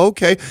 Oh,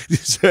 okay.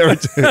 Well,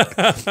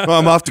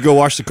 I'm off to go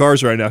wash the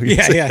cars right now.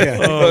 Yeah.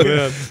 Oh man,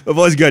 I've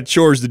always got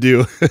chores to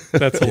do.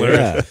 That's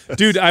hilarious,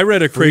 dude. I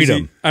read a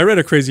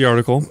crazy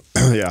article.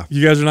 Yeah,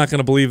 you guys are not going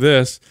to believe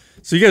this.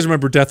 So you guys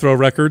remember Death Row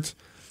Records?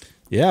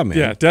 Yeah, man.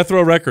 Yeah, Death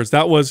Row Records.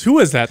 That was who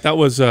was that? That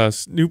was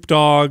Snoop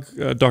Dogg,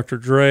 Dr.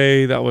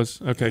 Dre. That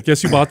was okay.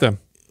 Guess who bought them?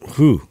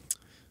 Who?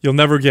 You'll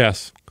never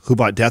guess. Who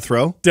bought Death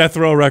Row? Death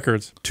Row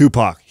Records.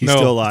 Tupac. He's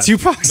still alive.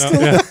 Tupac's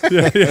still alive?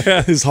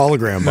 Yeah. His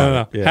hologram.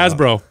 No. Yeah.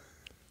 Hasbro.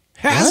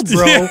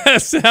 Hasbro.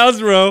 Yes,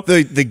 Hasbro.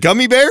 The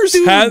gummy bears?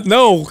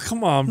 No,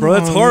 come on, bro.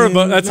 That's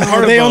horrible. That's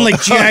horrible. They own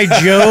like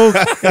G.I. Joe.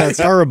 That's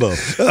horrible.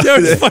 Yeah,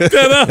 just fuck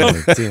that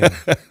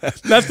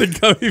up. Not the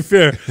gummy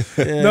bear.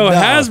 No,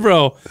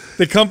 Hasbro,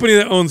 the company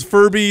that owns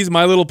Furbies,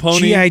 My Little Pony.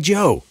 G.I.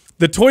 Joe.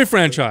 The toy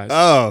franchise.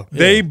 Oh.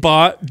 They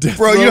bought Death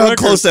Bro, Row you know how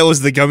Records. close that was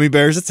to the gummy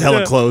bears? That's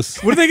hella close.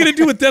 What are they going to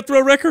do with Death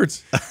Row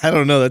Records? I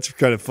don't know. That's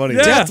kind of funny.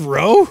 Yeah. Death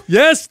Row?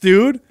 Yes,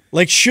 dude.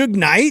 Like Suge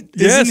Knight?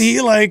 Yes. Isn't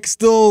he like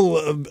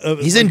still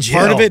he's in jail.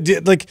 part of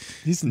it? Like,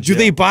 He's in do jail.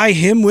 they buy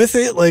him with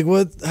it? Like,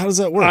 what? How does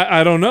that work?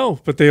 I don't know,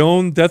 but they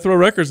own Death Row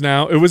Records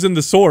now. It was in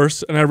the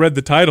source, and I read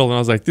the title, and I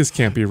was like, this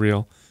can't be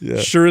real.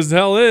 Yeah. Sure as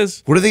hell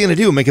is. What are they going to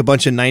do? Make a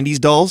bunch of 90s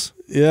dolls?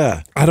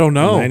 Yeah. I don't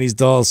know. 90s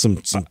dolls,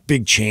 some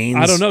big chains.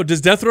 I don't know.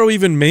 Does Death Row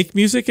even make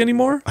music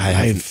anymore?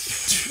 I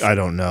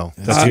don't know.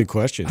 That's a good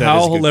question. That is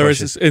How a good hilarious.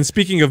 question. And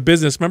speaking of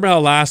business, remember how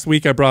last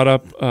week I brought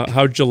up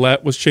how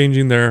Gillette was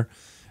changing their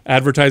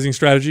advertising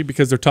strategy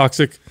because their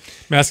toxic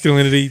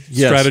masculinity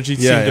strategy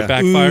seemed to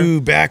backfire?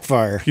 Ooh,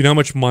 backfire. You know how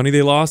much money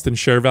they lost in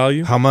share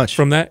value? How much?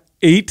 From that?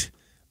 $8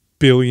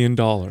 billion.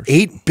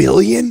 $8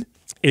 billion?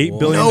 $8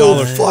 billion.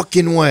 No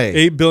fucking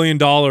way. $8 billion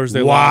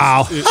they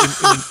Wow.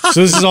 lost.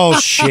 So this is all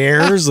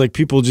shares? Like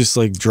people just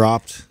like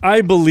dropped? I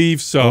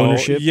believe so.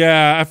 Ownership?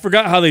 Yeah, I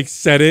forgot how they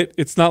said it.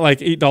 It's not like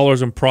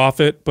 $8 in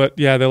profit, but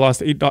yeah, they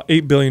lost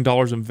 $8 billion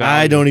in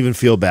value. I don't even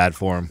feel bad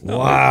for him.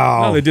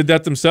 Wow. No, they did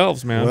that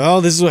themselves, man. Well,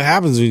 this is what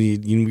happens when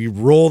you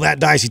roll that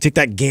dice. You take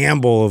that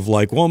gamble of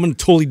like, well, I'm going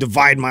to totally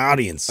divide my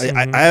audience.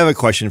 I have a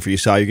question for you,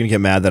 Sal. You're gonna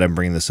get mad that I'm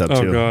bringing this up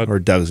Oh, too, God. or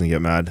Doug's gonna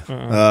get mad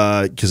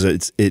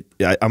because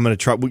I'm gonna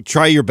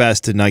try your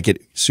best to not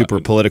get super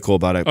political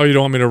about it. Oh, you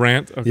don't want me to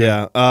rant? Okay.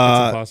 Yeah,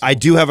 That's impossible. I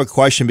do have a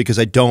question because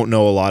I don't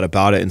know a lot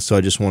about it, and so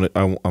I just want to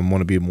I want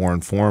to be more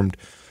informed.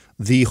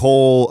 The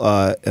whole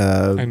I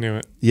knew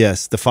it.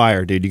 yes, the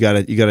fire, dude. You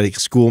gotta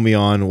school me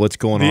on what's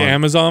going The on.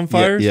 Amazon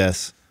fires?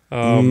 Yes.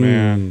 Oh,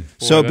 man. Boy,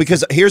 So that's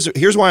because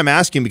here's why I'm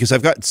asking, because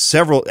I've got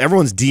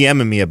everyone's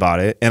DMing me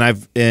about it,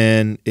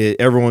 and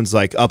everyone's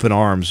like up in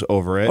arms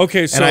over it.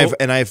 Okay, so-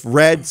 and I've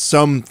read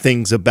some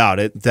things about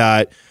it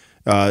that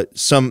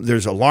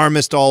there's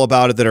alarmists all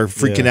about it that are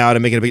freaking out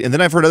and making a big, and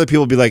then I've heard other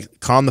people be like,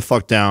 calm the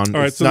fuck down.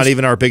 All right, It's so not this-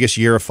 even our biggest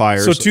year of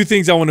fires. So two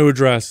things I want to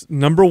address.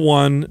 Number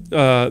one,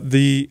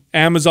 the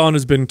Amazon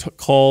has been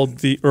called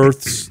the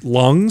Earth's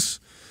lungs.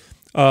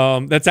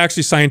 That's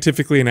actually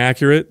scientifically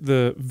inaccurate.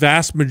 The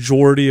vast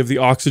majority of the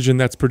oxygen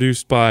that's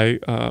produced by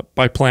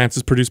plants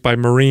is produced by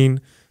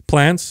marine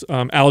plants,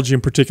 algae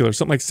in particular,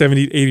 something like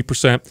 70 to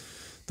 80%.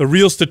 The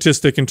real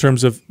statistic in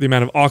terms of the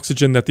amount of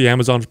oxygen that the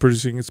Amazon is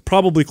producing is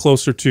probably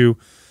closer to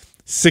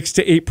 6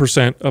 to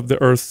 8% of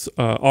the Earth's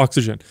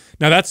oxygen.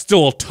 Now, that's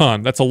still a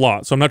ton. That's a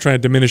lot. So I'm not trying to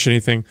diminish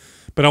anything.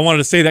 But I wanted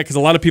to say that because a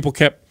lot of people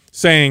kept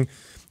saying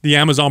the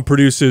Amazon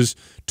produces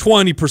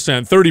 20%,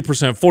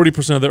 30%,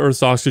 40% of the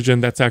Earth's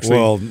oxygen. That's actually...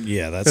 Well,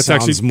 yeah, that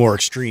sounds more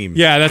extreme.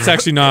 Yeah, that's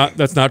actually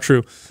that's not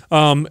true.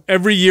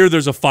 Every year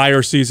there's a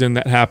fire season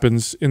that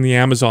happens in the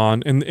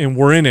Amazon, and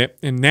we're in it.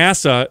 And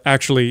NASA,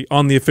 actually,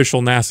 on the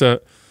official NASA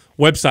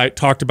website,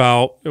 talked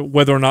about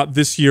whether or not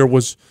this year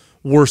was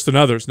worse than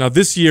others. Now,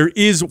 this year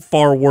is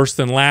far worse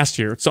than last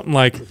year. It's something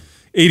like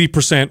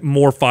 80%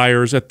 more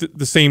fires at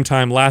the same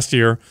time last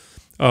year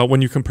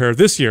when you compare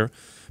this year.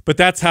 But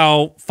that's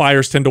how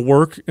fires tend to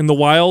work in the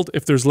wild.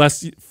 If there's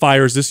less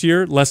fires this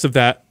year, less of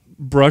that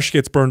brush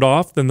gets burned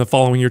off, then the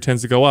following year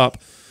tends to go up.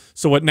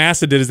 So what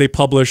NASA did is they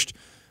published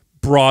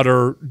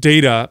broader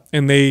data,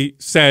 and they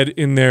said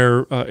in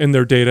their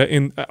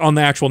data on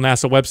the actual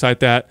NASA website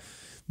that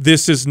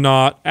this is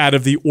not out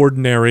of the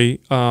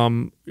ordinary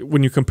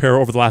when you compare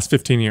over the last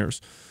 15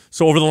 years.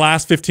 So over the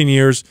last 15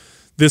 years,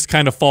 this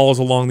kind of falls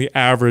along the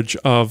average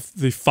of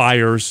the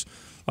fires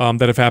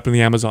that have happened in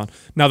the Amazon.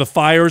 Now, the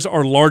fires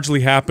are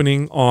largely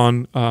happening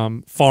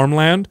on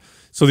farmland.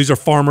 So these are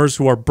farmers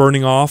who are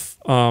burning off,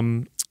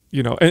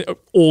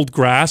 old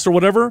grass or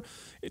whatever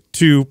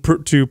to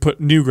put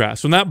new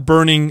grass. So not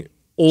burning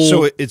old.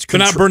 So they're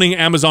not burning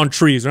Amazon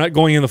trees. They're not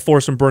going in the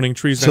forest and burning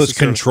trees. So it's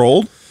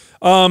controlled.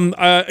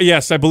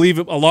 Yes, I believe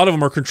a lot of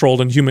them are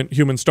controlled and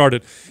human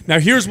started. Now,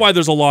 here's why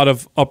there's a lot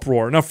of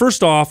uproar. Now,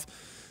 first off,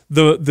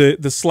 the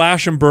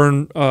slash and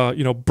burn,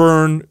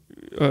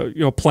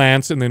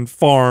 plants and then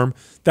farm,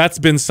 that's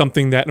been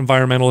something that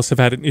environmentalists have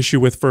had an issue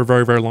with for a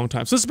very, very long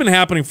time. So this has been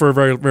happening for a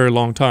very, very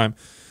long time.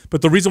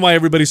 But the reason why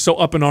everybody's so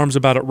up in arms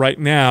about it right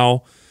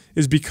now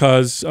is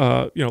because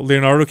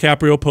Leonardo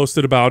DiCaprio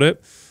posted about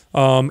it,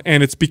 and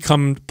it's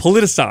become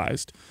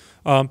politicized.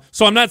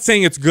 So I'm not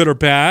saying it's good or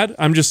bad.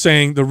 I'm just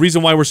saying the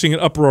reason why we're seeing an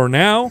uproar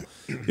now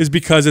is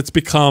because it's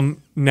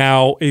become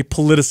now a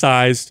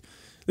politicized.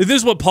 This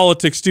is what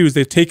politics do: is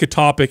they take a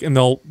topic and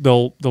they'll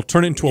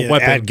turn it into a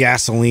weapon. Add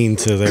gasoline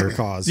to their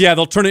cause. Yeah,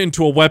 they'll turn it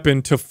into a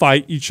weapon to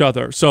fight each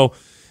other. So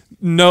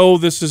no,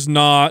 this is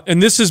not,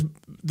 and this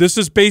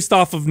is based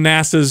off of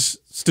NASA's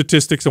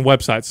statistics and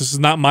websites. This is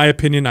not my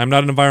opinion. I'm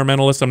not an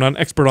environmentalist. I'm not an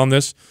expert on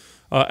this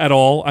at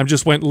all. I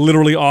just went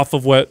literally off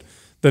of what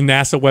the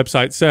NASA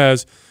website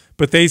says.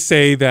 but they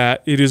say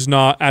that it is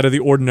not out of the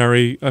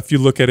ordinary if you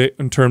look at it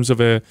in terms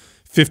of a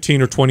 15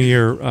 or 20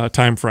 year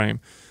time frame.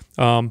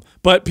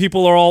 But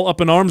people are all up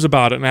in arms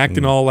about it and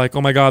acting all like,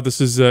 oh my God, this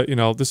is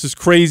this is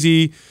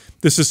crazy.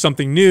 This is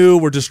something new.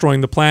 We're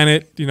destroying the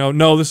planet.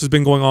 No, this has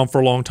been going on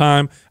for a long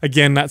time.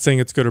 Again, not saying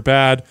it's good or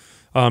bad.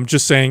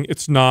 Just saying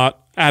it's not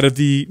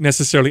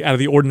necessarily out of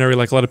the ordinary.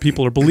 Like a lot of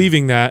people are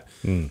believing that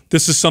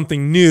this is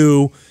something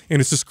new and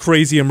it's this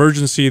crazy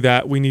emergency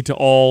that we need to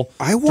all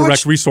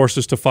direct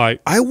resources to fight.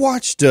 I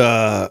watched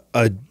a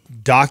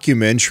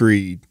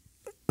documentary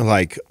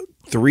like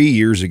 3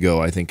 years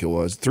ago, I think it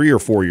was 3 or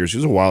 4 years. It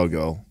was a while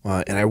ago,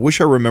 and I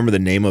wish I remember the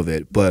name of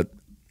it. But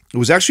it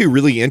was actually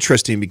really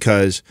interesting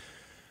because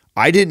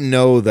I didn't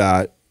know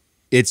that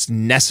it's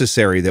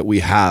necessary that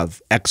we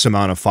have X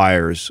amount of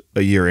fires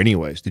a year,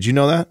 anyways. Did you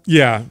know that?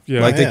 Yeah.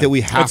 Like that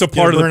we have to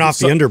burn off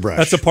the underbrush.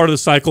 That's a part of the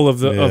cycle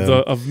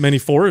of many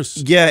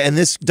forests. Yeah, and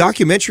this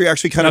documentary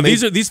actually kind of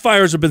these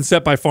fires have been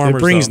set by farmers.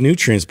 It brings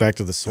nutrients back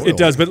to the soil. It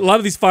does, but a lot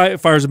of these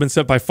fires have been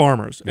set by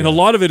farmers, and a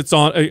lot of it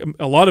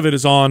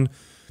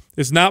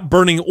is not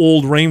burning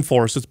old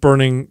rainforests. It's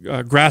burning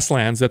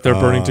grasslands that they're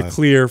burning to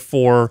clear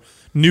for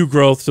new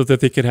growth so that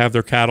they could have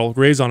their cattle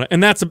graze on it.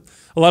 And that's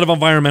a lot of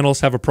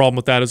environmentalists have a problem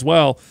with that as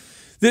well.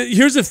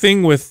 Here's the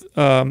thing with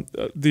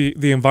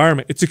the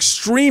environment. It's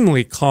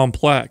extremely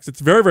complex.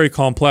 It's very, very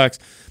complex.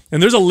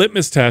 And there's a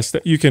litmus test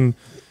that you can,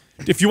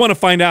 if you want to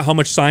find out how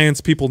much science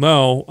people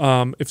know,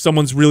 if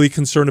someone's really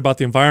concerned about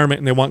the environment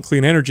and they want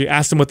clean energy,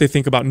 ask them what they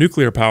think about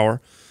nuclear power.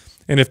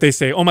 And if they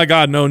say, oh my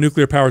God, no,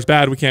 nuclear power is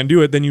bad, we can't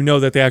do it, then you know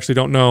that they actually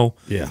don't know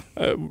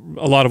a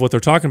lot of what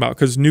they're talking about,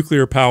 because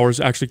nuclear power is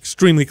actually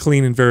extremely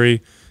clean and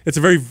it's a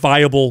very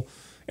viable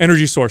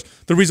energy source.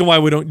 The reason why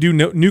we don't do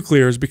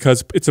nuclear is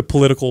because it's a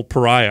political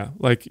pariah.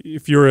 Like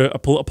if you're a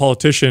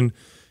politician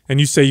and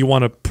you say you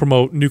want to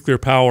promote nuclear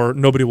power,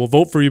 nobody will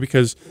vote for you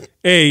because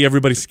A,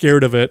 everybody's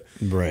scared of it.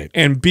 Right.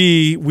 And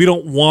B, we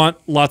don't want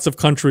lots of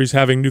countries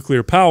having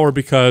nuclear power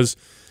because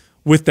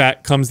with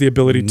that comes the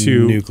ability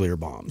to nuclear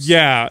bombs.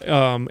 Yeah,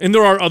 and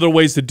there are other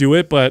ways to do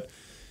it, but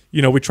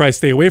we try to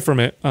stay away from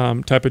it,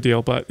 type of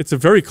deal. But it's a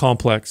very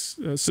complex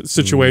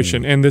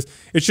situation, and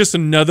it's just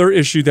another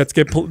issue that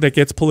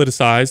gets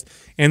politicized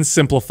and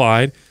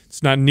simplified.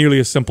 It's not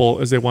nearly as simple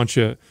as they want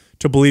you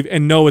to believe.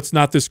 And no, it's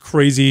not this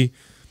crazy,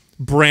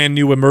 brand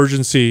new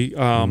emergency.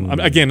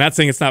 Again, not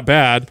saying it's not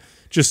bad.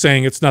 Just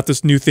saying it's not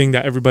this new thing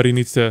that everybody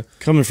needs to.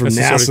 Coming from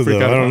NASA, though,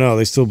 I don't know.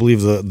 They still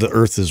believe the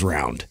Earth is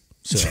round.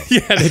 So yeah,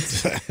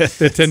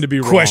 they tend to be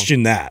wrong.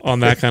 Question that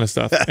on that kind of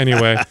stuff.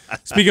 Anyway,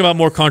 speaking about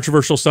more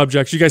controversial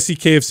subjects, you guys see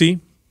KFC?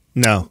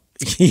 No.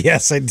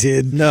 Yes, I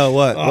did. No,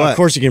 what? Of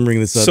course you can bring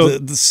this up. So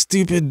the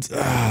stupid,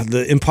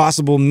 the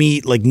impossible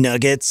meat like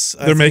nuggets.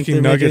 They're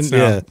making nuggets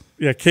now.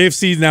 Yeah,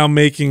 KFC's now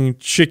making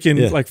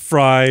chicken like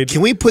fried.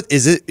 Can we put?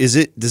 Is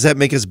it? Does that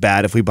make us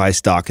bad if we buy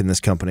stock in this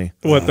company?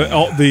 What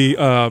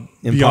the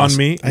Beyond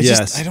Meat? I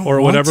don't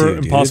or whatever,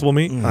 want to, Impossible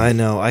Meat. I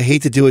know. I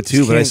hate to do it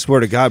too, but I swear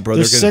to God, bro,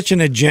 there's such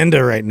an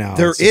agenda right now.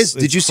 There is.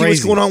 Did you see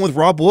what's going on with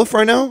Rob Wolf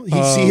right now?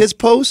 You see his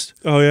post?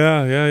 Oh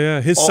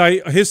yeah.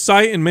 His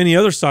site, and many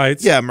other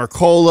sites. Yeah,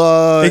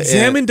 Mercola,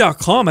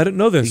 Examine.com. I didn't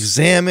know this.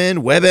 Examine,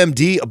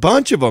 WebMD, a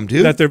bunch of them,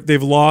 dude. That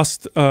they've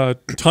lost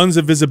tons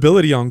of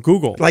visibility on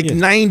Google. Like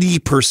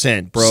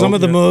 90%, bro. Some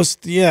of the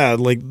most,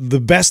 like the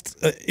best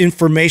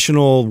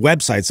informational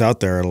websites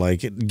out there are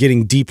like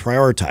getting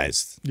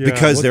deprioritized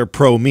because they're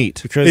pro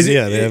meat. Because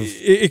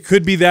it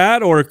could be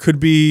that, or it could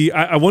be.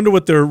 I wonder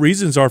what their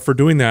reasons are for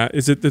doing that.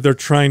 Is it that they're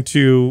trying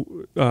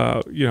to,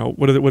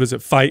 what is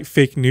it, fight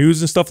fake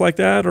news and stuff like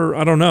that, or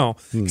I don't know.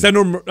 Because I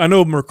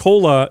know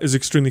Mercola is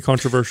extremely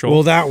controversial.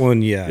 Well, that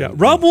one, yeah.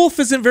 Rob Wolf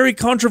isn't very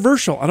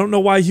controversial. I don't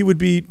know why he would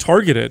be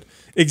targeted.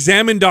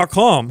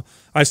 Examine.com.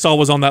 I saw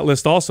was on that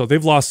list also.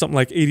 They've lost something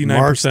like 89%.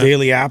 Mark's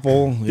Daily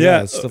Apple,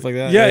 stuff like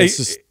that. Yeah,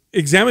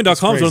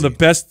 Examine.com is one of the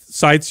best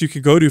sites you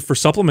could go to for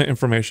supplement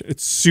information.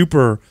 It's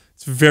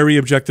very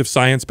objective,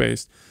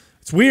 science-based.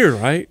 It's weird,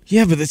 right?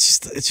 Yeah, but it's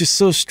just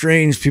so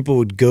strange people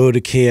would go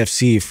to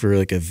KFC for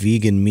like a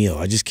vegan meal.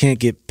 I just can't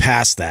get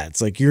past that.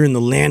 It's like you're in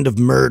the land of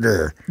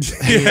murder.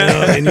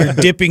 And you're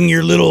dipping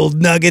your little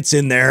nuggets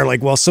in there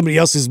like while somebody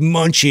else is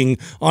munching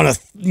on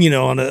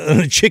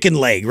a chicken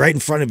leg right in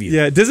front of you.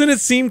 Yeah, doesn't it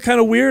seem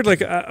kind of weird?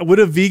 Like would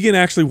a vegan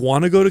actually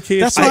want to go to KFC?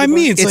 That's what I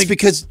mean. It's like,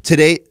 because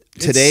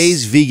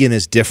today's vegan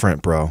is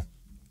different, bro.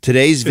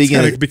 Today's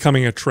vegan kind of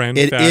becoming a trend.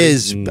 It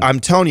is.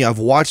 I'm telling you, I've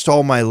watched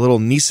all my little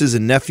nieces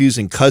and nephews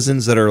and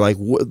cousins that are like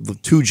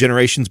 2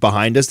 generations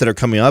behind us that are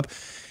coming up.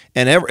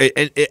 And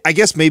I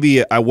guess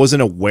maybe I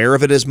wasn't aware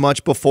of it as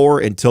much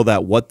before until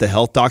that What the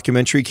Health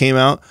documentary came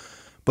out.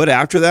 But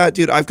after that,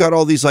 dude, I've got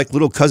all these like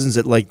little cousins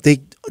that like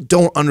they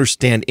don't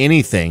understand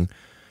anything.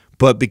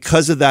 But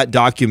because of that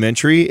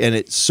documentary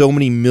and so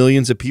many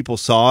millions of people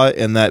saw it,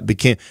 and that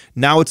became,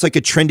 now it's like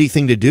a trendy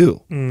thing to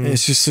do.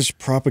 It's just such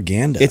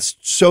propaganda. It's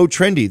so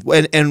trendy.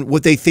 And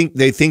what they think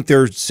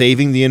they're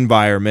saving the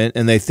environment,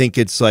 and they think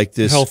it's like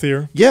this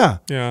healthier. Yeah.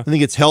 Yeah. I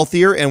think it's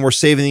healthier, and we're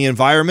saving the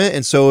environment,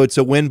 and so it's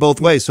a win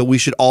both ways. So we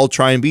should all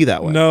try and be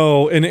that way.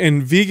 No,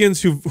 and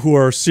vegans who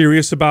are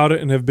serious about it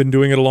and have been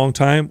doing it a long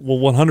time will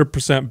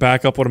 100%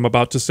 back up what I'm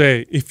about to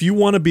say. If you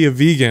want to be a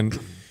vegan,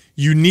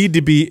 you need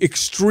to be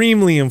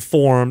extremely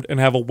informed and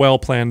have a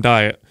well-planned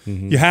diet.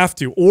 You have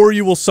to, or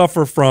you will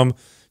suffer from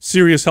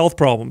serious health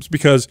problems,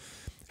 because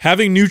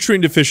having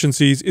nutrient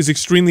deficiencies is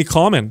extremely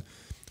common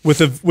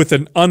with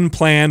an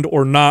unplanned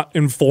or not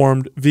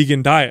informed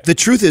vegan diet. The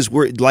truth is,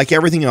 we're like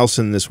everything else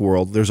in this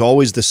world, there's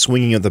always the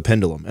swinging of the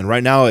pendulum. And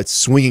right now it's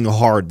swinging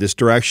hard this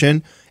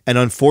direction. And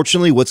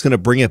unfortunately, what's going to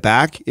bring it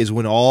back is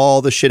when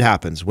all the shit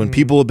happens. When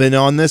people have been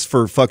on this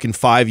for fucking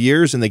 5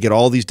 years and they get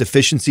all these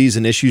deficiencies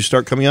and issues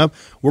start coming up,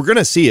 we're going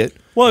to see it.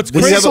 Well, it's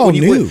crazy.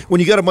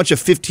 When you got a bunch of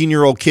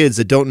 15-year-old kids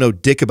that don't know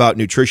dick about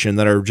nutrition,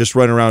 that are just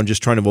running around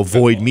just trying to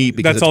avoid meat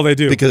because that's all they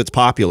do. Because it's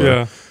popular.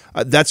 Yeah.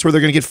 That's where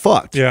they're going to get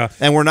fucked. Yeah.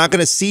 And we're not going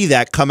to see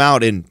that come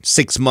out in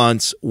 6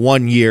 months,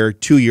 1 year,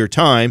 2 year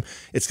time.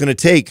 It's going to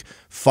take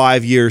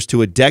 5 years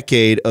to a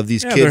decade of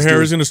these kids. Their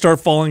hair is going to start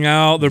falling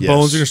out. Their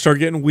bones are going to start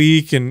getting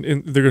weak, and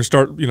they're going to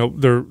start,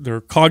 their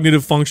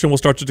cognitive function will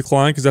start to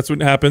decline, because that's what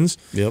happens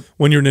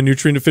when you're in a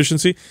nutrient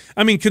deficiency.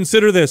 I mean,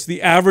 consider this.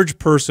 The average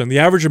person, the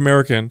average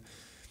American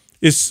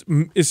is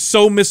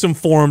so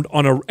misinformed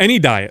on any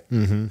diet.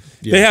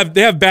 They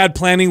have bad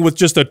planning with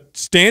just a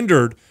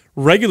standard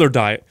regular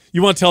diet.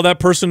 You want to tell that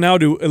person now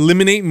to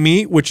eliminate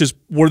meat, which is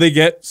where they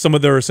get some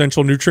of their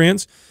essential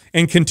nutrients,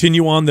 and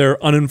continue on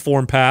their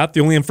uninformed path. The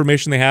only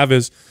information they have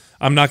is,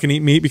 I'm not going to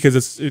eat meat because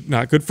it's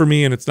not good for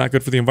me and it's not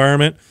good for the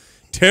environment.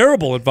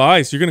 Terrible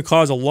advice. You're going to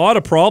cause a lot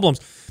of problems,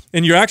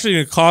 and you're actually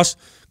going to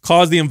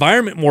cause the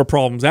environment more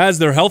problems as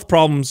their health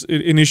problems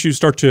and issues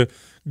start to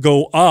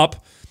go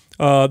up.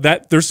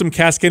 That there's some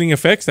cascading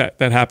effects that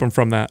happen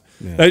from that.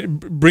 That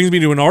brings me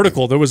to an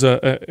article. There was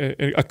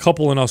a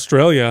couple in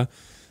Australia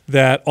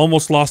that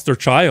almost lost their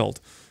child.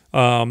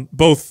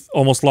 Both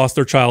almost lost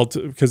their child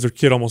because their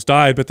kid almost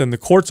died, but then the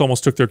courts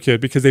almost took their kid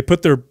because they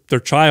put their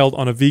child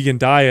on a vegan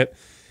diet,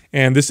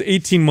 and this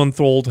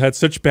 18-month-old had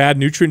such bad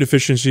nutrient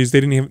deficiencies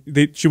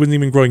she wasn't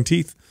even growing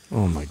teeth.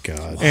 Oh my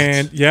God!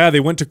 And yeah, they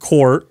went to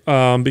court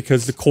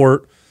because the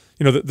court,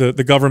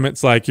 the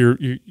government's like, you're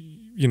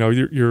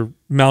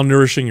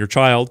malnourishing your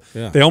child.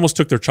 Yeah. They almost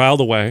took their child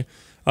away.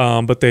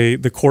 But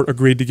the court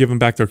agreed to give them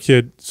back their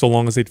kid so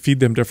long as they'd feed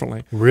them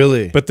differently.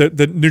 Really? But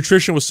the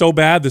nutrition was so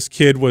bad, this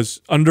kid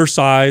was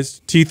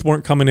undersized, teeth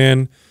weren't coming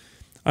in.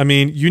 I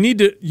mean, you need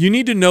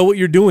to know what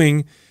you're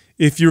doing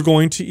if you're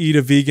going to eat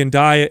a vegan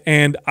diet.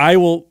 And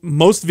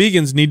most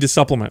vegans need to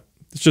supplement.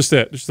 It's just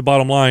it. It's the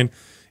bottom line.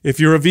 If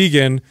you're a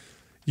vegan,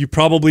 you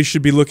probably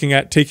should be looking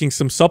at taking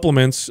some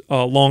supplements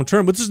long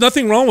term. But there's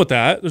nothing wrong with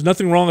that. There's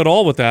nothing wrong at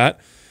all with that.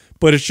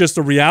 But it's just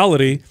a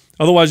reality.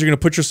 Otherwise, you're going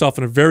to put yourself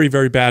in a very,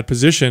 very bad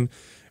position.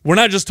 We're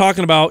not just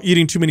talking about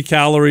eating too many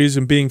calories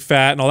and being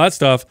fat and all that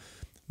stuff.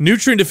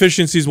 Nutrient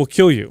deficiencies will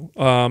kill you,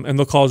 and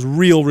they'll cause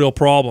real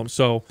problems.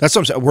 So that's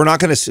what I'm saying. We're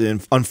not going to see,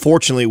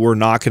 unfortunately, we're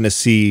not going to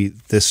see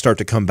this start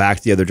to come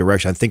back the other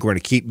direction. I think we're going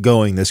to keep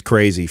going this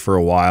crazy for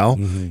a while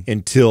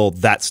until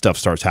that stuff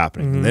starts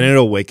happening. And then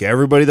it'll wake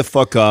everybody the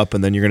fuck up,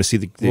 and then you're going to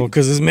see well,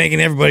 because it's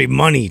making everybody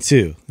money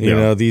too. You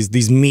know,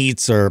 these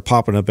meats are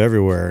popping up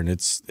everywhere,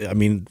 and I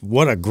mean,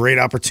 what a great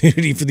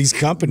opportunity for these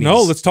companies.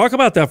 No, let's talk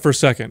about that for a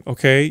second,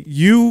 okay?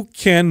 You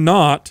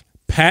cannot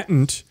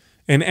patent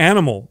an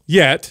animal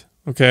yet.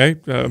 Okay,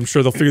 I'm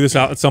sure they'll figure this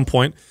out at some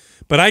point.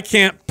 But I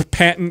can't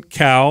patent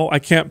cow, I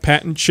can't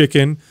patent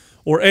chicken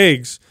or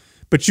eggs.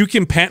 But you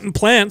can patent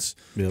plants.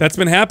 That's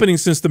been happening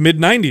since the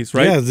mid-90s,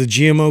 right? Yeah, the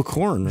GMO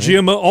corn,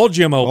 right? All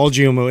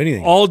GMO,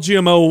 anything. All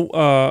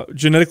GMO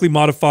genetically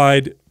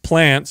modified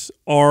plants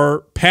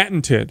are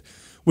patented,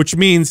 which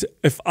means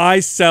if I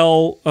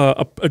sell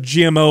a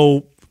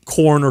GMO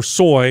corn or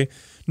soy,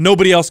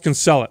 nobody else can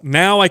sell it.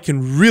 Now I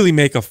can really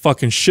make a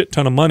fucking shit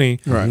ton of money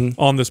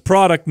on this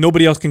product.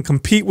 Nobody else can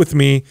compete with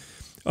me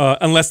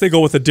unless they go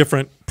with a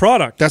different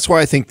product. That's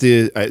why I think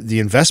the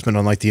investment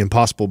on like the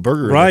Impossible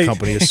Burger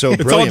company is so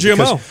brilliant. It's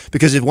all GMO.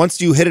 Because once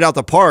you hit it out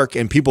the park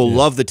and people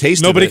love the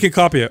taste of it. Nobody can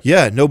copy it.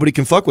 Yeah, nobody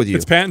can fuck with you.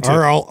 It's patented.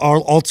 Our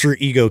alter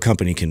ego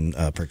company can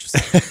purchase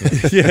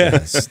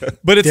it.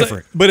 But it's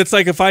different. But it's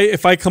like if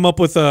I come up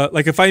with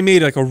if I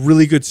made like a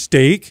really good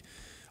steak,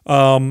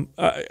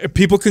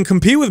 people can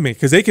compete with me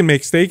because they can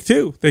make steak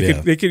too. They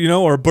could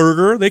or a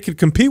burger. They could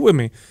compete with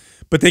me,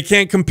 but they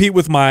can't compete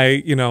with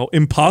my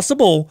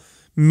Impossible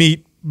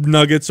meat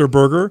nuggets or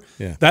burger.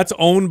 That's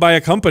owned by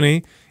a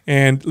company.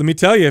 And let me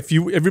tell you,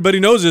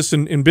 everybody knows this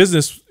in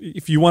business,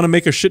 if you want to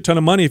make a shit ton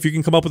of money, if you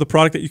can come up with a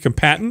product that you can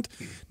patent,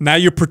 now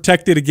you're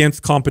protected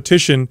against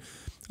competition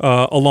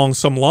along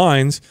some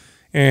lines.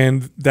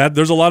 And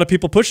there's a lot of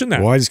people pushing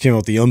that. Well, I just came up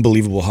with the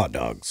unbelievable hot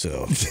dog,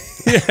 so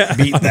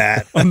beat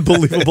that.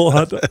 Unbelievable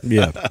hot dog.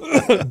 Yeah.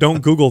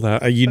 Don't Google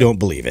that. You don't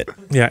believe it.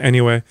 Yeah,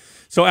 anyway.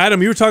 So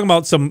Adam, you were talking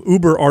about some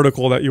Uber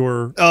article that you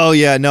were oh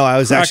yeah, no, I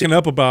was cracking actually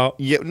up about.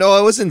 Yeah, no,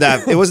 it wasn't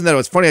that. It wasn't that. It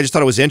was funny. I just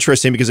thought it was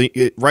interesting because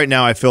right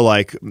now I feel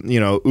like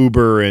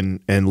Uber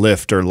and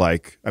Lyft are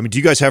like. I mean, do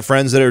you guys have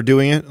friends that are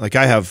doing it? Like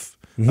I have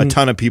a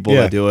ton of people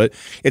that do it.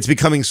 It's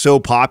becoming so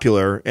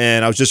popular,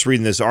 and I was just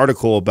reading this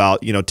article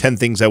about 10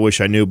 things I wish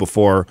I knew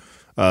before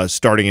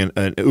starting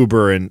an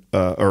Uber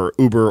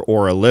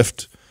or a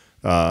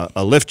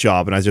Lyft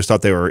job, and I just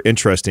thought they were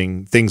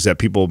interesting things that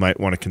people might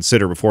want to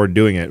consider before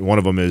doing it. One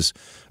of them is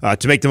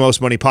to make the most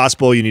money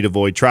possible, you need to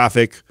avoid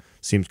traffic.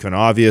 Seems kind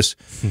of obvious.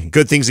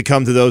 Good things that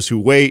come to those who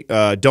wait.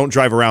 Don't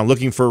drive around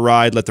looking for a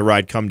ride. Let the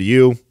ride come to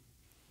you.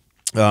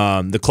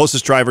 The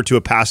closest driver to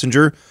a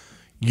passenger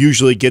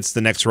usually gets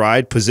the next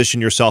ride. Position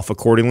yourself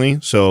accordingly.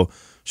 So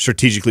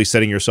strategically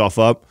setting yourself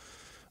up.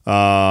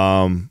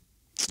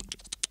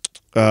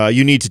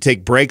 You need to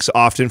take breaks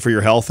often for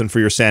your health and for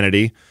your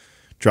sanity.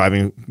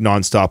 Driving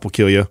nonstop will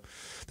kill you.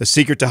 The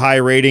secret to high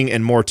rating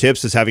and more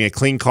tips is having a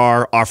clean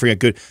car, offering a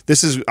good.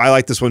 I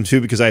like this one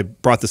too because I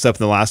brought this up in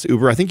the last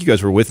Uber. I think you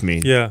guys were with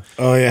me. Yeah.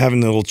 Oh yeah,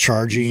 having the little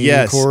charging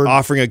cord.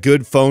 Offering a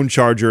good phone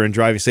charger and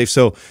driving safe.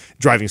 So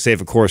driving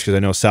safe, of course, because I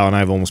know Sal and I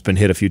have almost been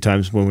hit a few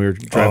times when we were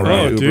driving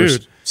around Ubers.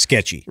 Dude.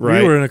 Sketchy.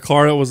 Right. We were in a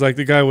car that was like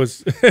the guy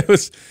was.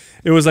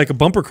 It was like a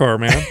bumper car,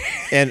 man.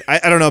 And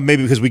I don't know,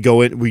 maybe because we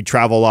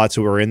travel a lot,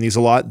 so we're in these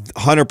a lot.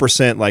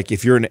 100%. Like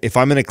if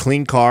I'm in a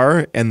clean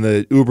car and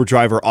the Uber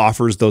driver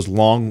offers those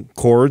long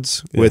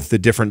cords with the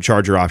different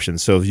charger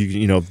options, so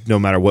no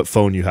matter what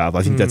phone you have,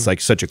 I think that's like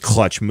such a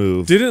clutch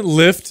move. Didn't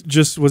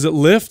Lyft was it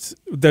Lyft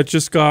that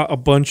just got a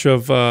bunch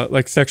of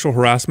like sexual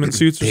harassment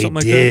suits or something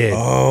like that?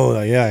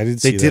 Oh yeah, I did.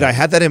 They did. I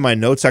had that in my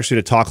notes actually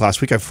to talk last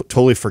week. I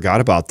totally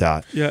forgot about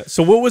that. Yeah.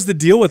 So what was the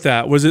deal with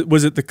that? Was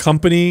it the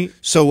company?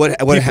 So what?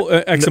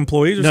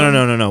 Ex-employees? Or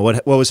something? No.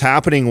 What was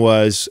happening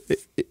was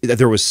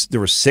there were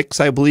 6,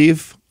 I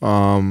believe,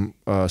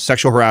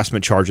 sexual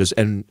harassment charges,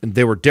 and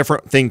they were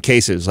different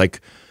cases.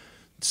 Like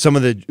some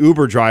of the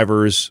Uber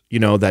drivers,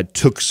 that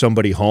took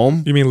somebody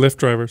home. You mean Lyft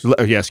drivers?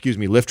 Yeah, excuse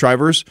me, Lyft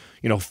drivers.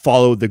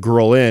 Followed the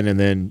girl in and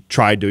then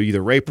tried to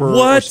either rape her.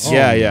 What?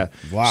 Yeah.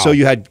 Wow. So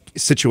you had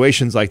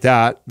situations like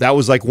that. That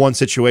was like one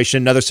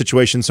situation. Another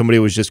situation, somebody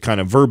was just kind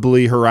of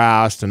verbally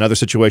harassed. In other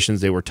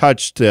situations, they were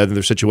touched.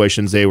 Other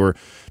situations, they were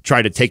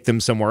trying to take them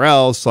somewhere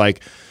else.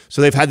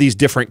 So they've had these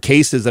different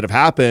cases that have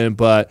happened,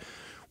 but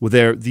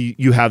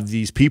you have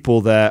these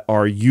people that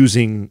are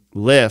using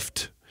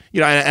Lyft.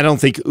 I don't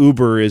think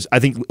Uber is. I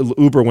think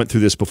Uber went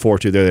through this before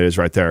too. There it is,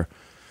 right there.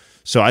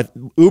 So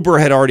Uber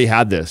had already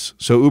had this.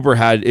 So Uber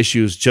had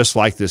issues just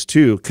like this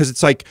too, because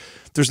it's like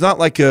there's not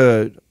like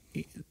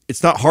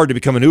it's not hard to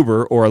become an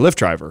Uber or a Lyft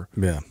driver.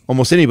 Yeah,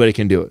 almost anybody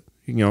can do it.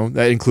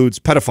 That includes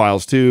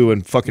pedophiles too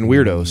and fucking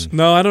weirdos.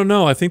 No, I don't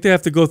know. I think they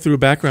have to go through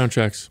background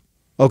checks.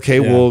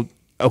 Okay, well.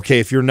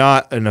 Okay, if you've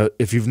not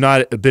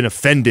been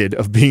offended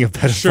of being a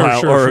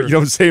pedophile, sure. You know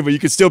what I'm saying, but you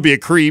could still be a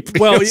creep,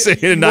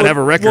 and not have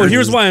a record. Well,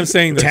 here's why I'm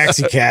saying this.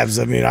 Taxi cabs.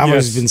 I mean, I've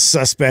always been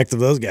suspect of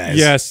those guys.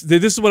 Yes,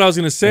 this is what I was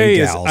going to say.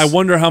 Is I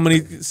wonder how many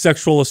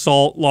sexual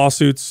assault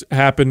lawsuits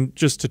happen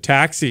just to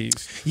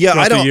taxis. Yeah,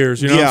 I don't. The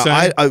years, you know what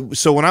I'm saying?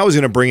 So when I was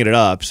going to bring it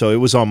up, so it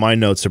was on my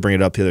notes to bring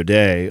it up the other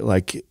day.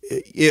 Like,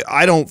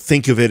 I don't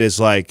think of it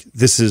as like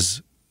this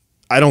is.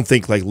 I don't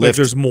think like Lyft.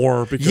 There's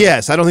more.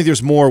 Yes, I don't think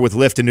there's more with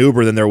Lyft and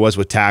Uber than there was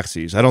with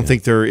taxis. I don't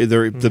think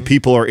the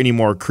people are any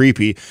more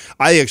creepy.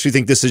 I actually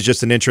think this is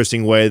just an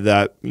interesting way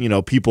that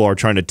people are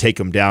trying to take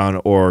them down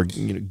or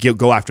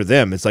go after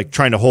them. It's like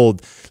trying to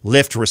hold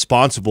Lyft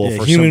responsible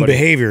for human somebody.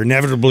 behavior.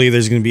 Inevitably,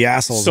 there's going to be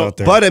assholes out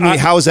there. But I mean,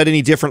 how is that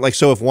any different? Like,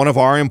 so if one of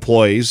our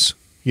employees,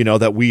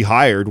 that we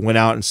hired went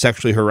out and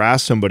sexually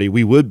harassed somebody,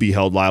 we would be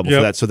held liable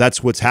for that. So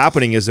that's what's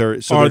happening.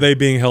 Are they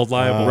being held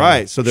liable?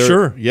 Right. So they're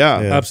sure. Yeah,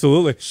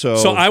 absolutely.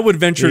 So I would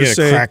venture to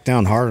say crack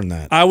down hard on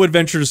that. I would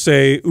venture to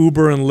say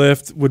Uber and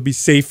Lyft would be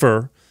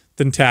safer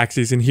than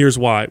taxis, and here's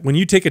why. When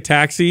you take a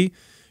taxi,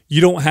 you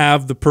don't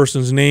have the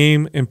person's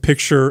name and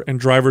picture and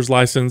driver's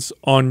license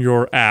on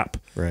your app.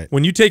 Right.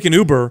 When you take an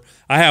Uber,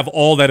 I have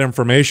all that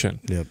information.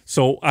 Yep.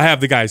 So I have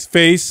the guy's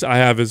face, I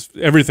have his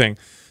everything.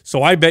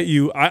 So I bet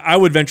you, I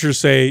would venture to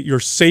say you're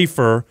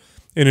safer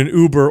in an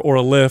Uber or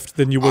a Lyft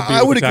than you would be.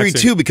 I would with a agree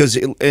taxi. too, because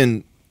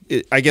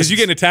I guess you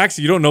get in a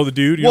taxi, you don't know the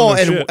dude.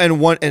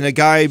 And a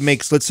guy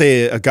makes, let's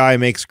say a guy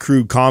makes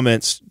crude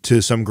comments to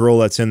some girl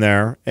that's in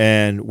there,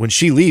 and when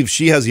she leaves,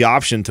 she has the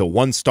option to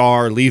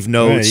 1-star, leave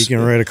notes. Yeah, you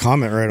can write a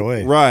comment right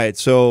away. Right.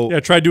 So yeah,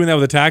 try doing that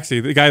with a taxi.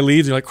 The guy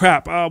leaves, you're like,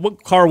 crap.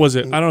 What car was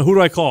it? I don't know. Who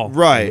do I call?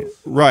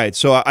 Right.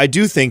 So I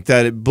do think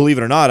that, believe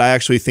it or not, I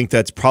actually think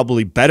that's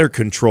probably better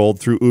controlled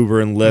through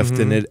Uber and Lyft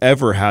than it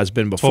ever has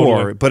been before.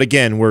 Totally. But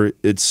again,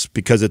 it's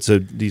because it's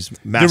these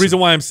massive. The reason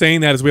why I'm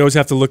saying that is we always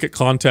have to look at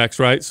context,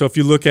 right? So if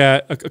you look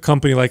at a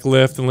company like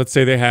Lyft, and let's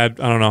say they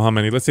had, I don't know how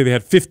many, let's say they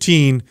had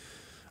 15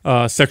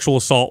 sexual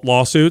assault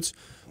lawsuits.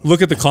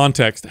 Look at the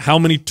context. How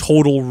many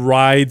total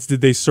rides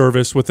did they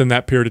service within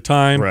that period of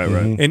time? Right.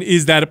 And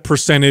is that a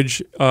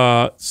percentage?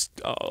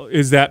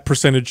 Is that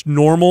percentage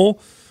normal,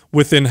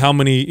 within how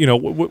many, you know,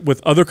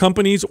 with other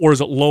companies, or is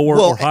it lower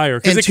or higher?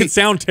 Because it can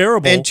sound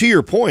terrible. And to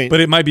your point, but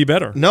it might be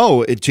better.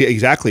 No,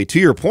 exactly. To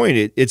your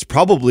point, it's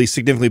probably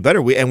significantly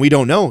better. We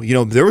don't know. You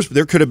know,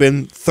 there could have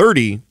been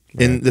 30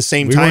 in the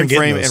same time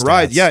frame and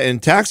rides, in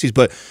taxis.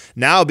 But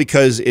now,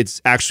 because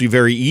it's actually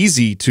very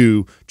easy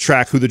to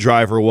track who the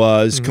driver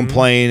was,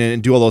 complain,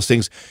 and do all those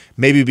things,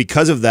 maybe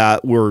because of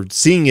that, we're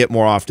seeing it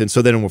more often.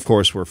 So then, of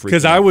course, we're freaking out.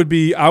 Because I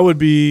would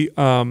be.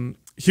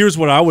 Here's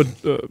what I would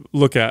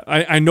look at.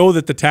 I know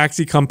that the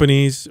taxi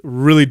companies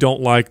really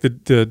don't like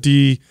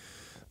the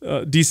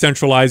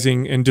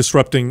decentralizing and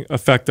disrupting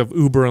effect of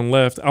Uber and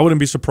Lyft. I wouldn't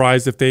be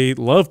surprised if they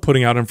love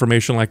putting out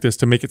information like this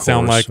to make it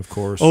sound like,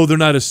 oh, they're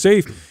not as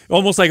safe.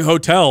 Almost like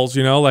hotels,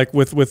 you know, like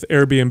with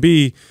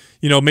Airbnb.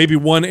 You know, maybe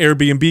one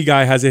Airbnb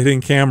guy has a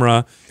hidden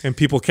camera and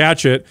people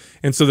catch it,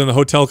 and so then the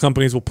hotel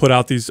companies will put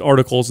out these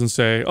articles and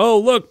say, oh,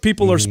 look,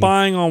 people are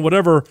spying on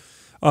whatever.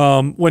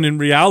 When in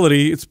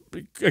reality, it's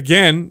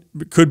again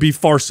could be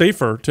far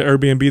safer to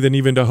Airbnb than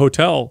even to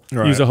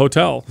use a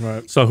hotel.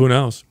 Right. So who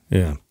knows?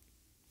 Yeah.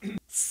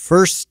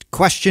 First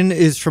question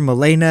is from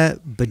Elena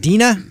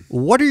Badina.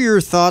 What are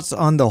your thoughts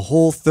on the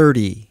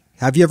Whole30?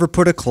 Have you ever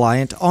put a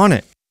client on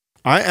it?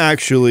 I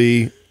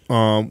actually,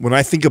 when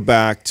I think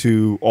back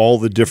to all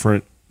the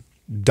different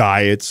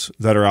diets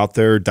that are out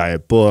there,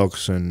 diet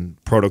books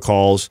and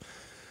protocols,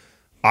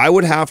 I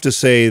would have to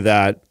say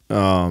that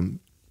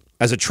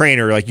as a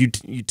trainer, like you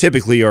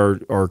typically are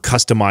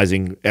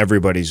customizing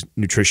everybody's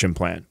nutrition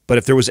plan. But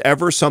if there was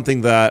ever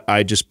something that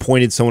I just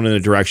pointed someone in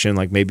a direction,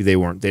 like maybe they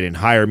didn't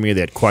hire me,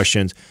 they had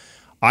questions,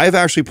 I've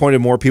actually pointed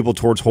more people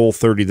towards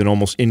Whole30 than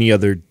almost any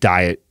other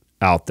diet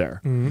out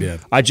there. Yeah.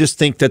 I just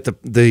think that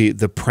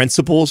the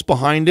principles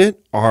behind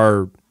it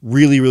are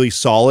really, really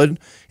solid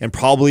and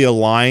probably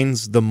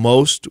aligns the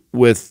most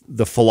with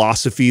the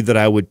philosophy that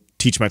I would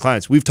teach my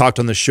clients. We've talked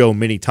on the show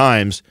many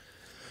times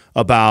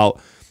about,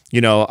 you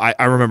know,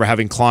 I remember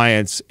having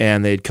clients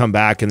and they'd come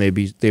back and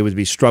they would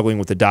be struggling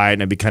with the diet,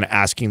 and I'd be kind of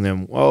asking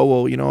them, oh,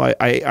 well, you know,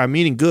 I'm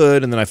eating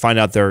good, and then I find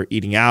out they're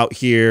eating out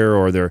here,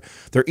 or they're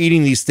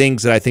eating these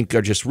things that I think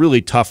are just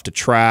really tough to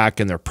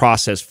track, and they're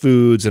processed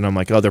foods, and I'm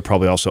like, oh, they're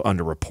probably also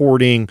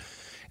underreporting.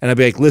 And I'd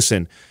be like,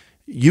 listen,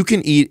 you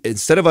can eat,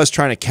 instead of us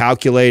trying to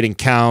calculate and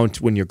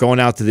count when you're going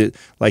out to the,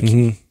 like,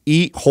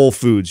 eat whole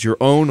foods, your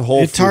own whole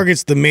food. It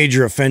targets the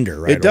major offender,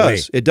 right? It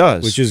does. It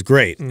does. Which is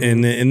great.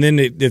 And then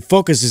it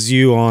focuses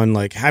you on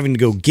like having to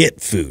go get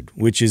food,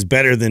 which is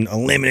better than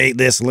eliminate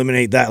this,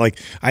 eliminate that. Like,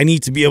 I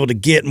need to be able to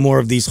get more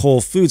of these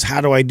whole foods. How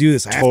do I do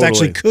this? I have to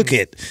actually cook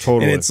it.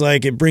 And it's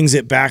like, it brings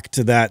it back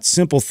to that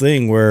simple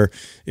thing where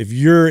if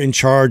you're in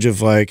charge of,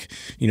 like,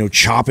 you know,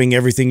 chopping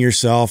everything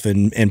yourself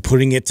and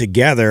putting it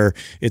together,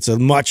 it's a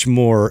much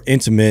more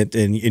intimate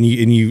and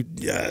you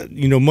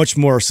know, much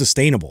more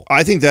sustainable.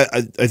 I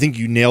think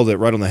you nailed it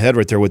right on the head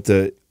right there with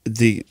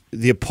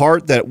the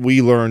part that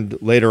we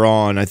learned later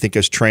on, I think,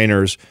 as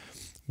trainers,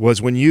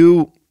 was when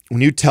you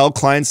tell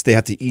clients they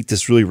have to eat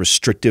this really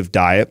restrictive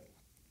diet,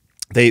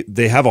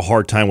 they have a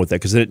hard time with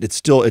that, because it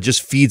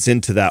just feeds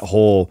into that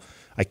whole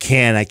I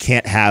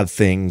can't have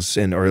things,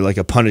 or like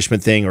a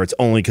punishment thing, or it's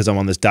only because I'm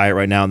on this diet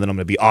right now and then I'm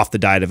going to be off the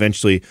diet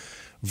eventually,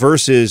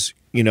 versus,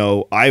 you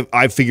know,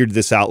 I figured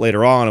this out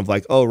later on of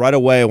like, oh, right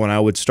away when I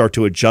would start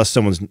to adjust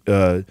someone's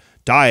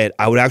diet,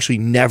 I would actually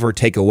never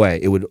take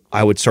away.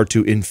 I would start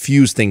to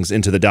infuse things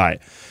into the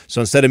diet. So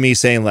instead of me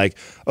saying like,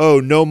 oh,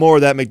 no more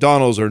of that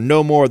McDonald's or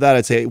no more of that,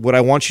 I'd say, what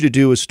I want you to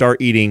do is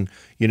start eating,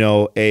 you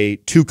know,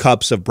 2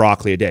 cups of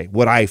broccoli a day.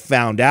 What I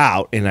found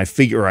out, and I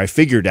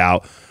figured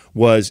out,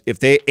 was if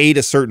they ate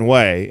a certain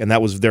way, and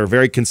they're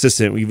very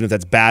consistent, even if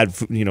that's bad,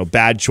 you know,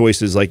 bad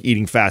choices like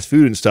eating fast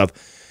food and stuff,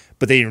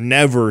 but they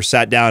never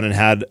sat down and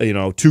had, you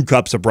know, 2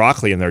 cups of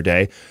broccoli in their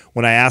day.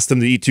 When I asked them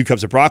to eat 2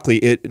 cups of broccoli,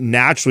 it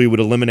naturally would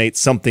eliminate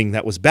something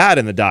that was bad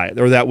in the diet,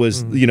 or that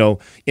was, you know,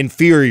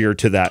 inferior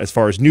to that as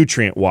far as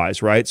nutrient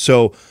wise, right?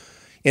 So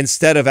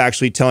instead of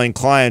actually telling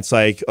clients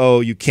like,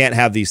 oh, you can't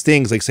have these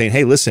things, like saying,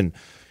 hey, listen,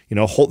 you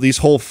know, these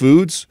whole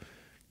foods,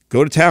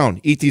 go to town,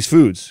 eat these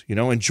foods, you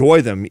know,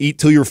 enjoy them, eat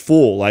till you're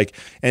full. Like,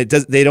 and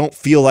they don't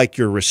feel like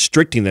you're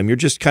restricting them. You're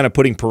just kind of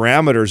putting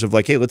parameters of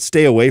like, hey, let's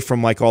stay away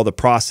from like all the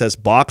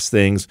processed box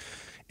things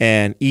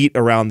and eat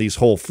around these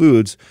whole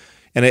foods.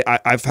 And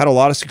I've had a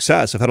lot of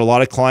success. I've had a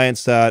lot of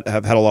clients that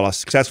have had a lot of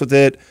success with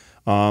it.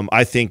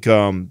 I think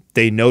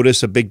they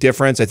notice a big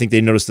difference. I think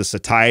they notice the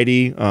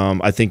satiety.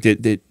 I think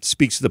that it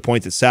speaks to the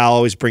point that Sal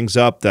always brings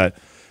up, that,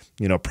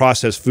 you know,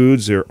 processed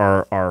foods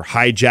are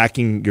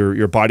hijacking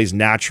your body's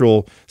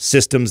natural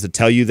systems that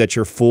tell you that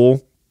you're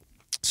full.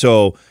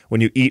 So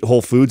when you eat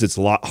whole foods, it's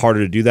a lot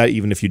harder to do that,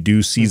 even if you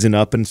do season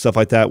up and stuff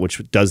like that,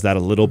 which does that a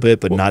little bit,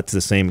 but not to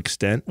the same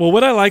extent. Well,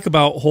 what I like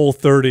about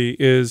Whole30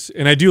 is,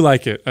 and I do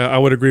like it, I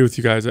would agree with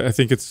you guys. I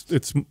think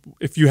it's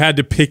if you had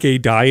to pick a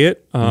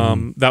diet,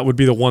 that would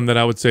be the one that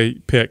I would say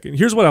pick. And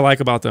here's what I like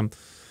about them,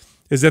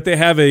 is that they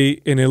have an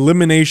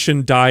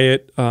elimination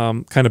diet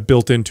kind of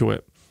built into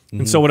it.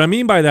 And so what I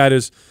mean by that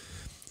is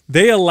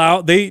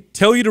they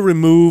tell you to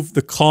remove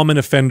the common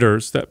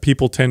offenders that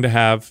people tend to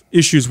have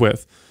issues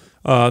with.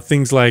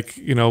 things like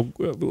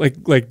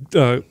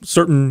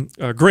certain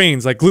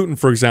grains, like gluten,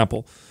 for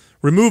example.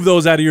 Remove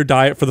those out of your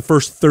diet for the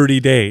first 30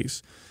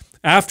 days.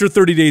 After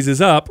 30 days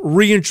is up,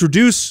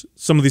 reintroduce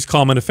some of these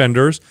common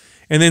offenders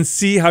and then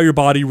see how your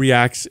body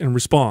reacts and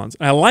responds.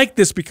 And I like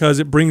this because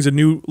it brings a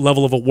new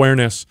level of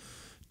awareness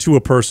to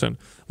a person.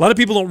 A lot of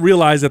people don't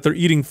realize that they're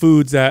eating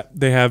foods that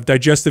they have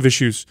digestive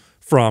issues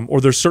from,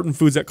 or there's certain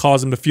foods that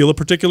cause them to feel a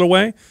particular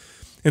way.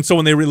 And so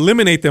when they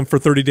eliminate them for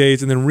 30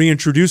 days and then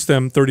reintroduce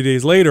them 30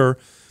 days later,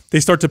 they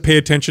start to pay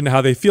attention to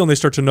how they feel, and they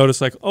start to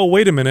notice like, oh,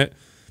 wait a minute.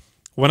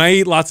 When I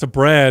eat lots of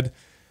bread,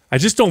 I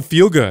just don't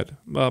feel good.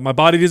 My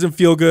body doesn't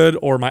feel good,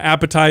 or my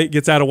appetite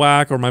gets out of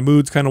whack, or my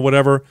mood's kind of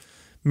whatever.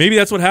 Maybe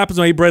that's what happens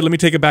when I eat bread. Let me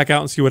take it back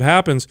out and see what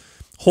happens.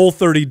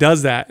 Whole30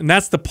 does that, and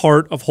that's the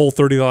part of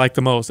Whole30 that I like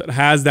the most. It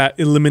has that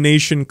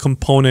elimination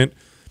component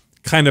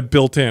kind of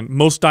built in.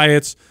 Most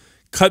diets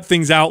cut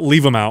things out,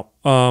 leave them out.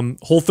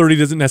 Whole30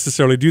 doesn't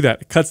necessarily do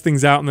that. It cuts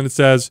things out, and then it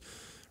says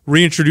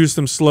reintroduce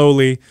them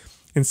slowly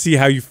and see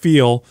how you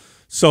feel.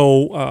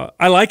 So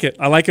I like it.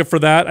 I like it for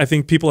that. I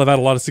think people have had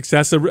a lot of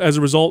success as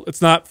a result.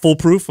 It's not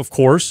foolproof, of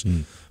course,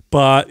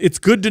 but it's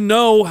good to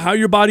know how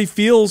your body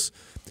feels,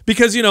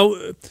 because, you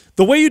know,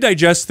 the way you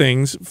digest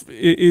things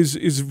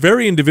is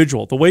very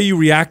individual. The way you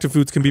react to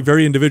foods can be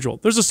very individual.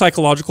 There's a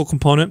psychological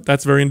component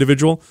that's very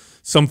individual.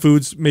 Some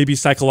foods may be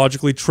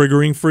psychologically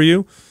triggering for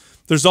you.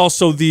 There's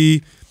also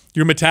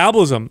your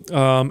metabolism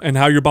and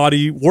how your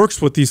body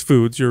works with these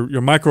foods, your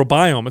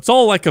microbiome. It's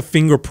all like a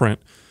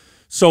fingerprint.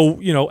 So,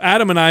 you know,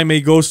 Adam and I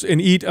may go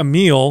and eat a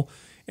meal,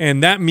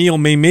 and that meal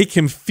may make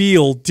him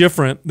feel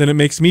different than it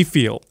makes me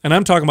feel. And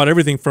I'm talking about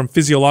everything from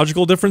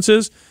physiological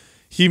differences.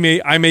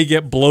 I may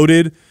get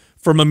bloated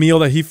from a meal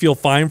that he feel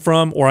fine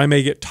from, or I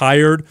may get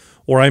tired,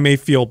 or I may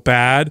feel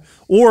bad,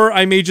 or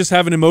I may just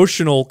have an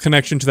emotional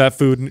connection to that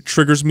food, and it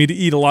triggers me to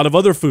eat a lot of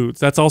other foods.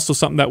 That's also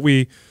something that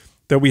we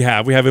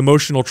have. We have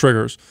emotional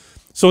triggers.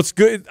 So it's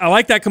good. I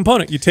like that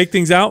component. You take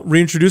things out,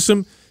 reintroduce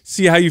them,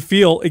 see how you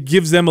feel. It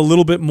gives them a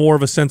little bit more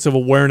of a sense of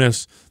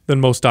awareness than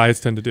most diets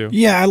tend to do.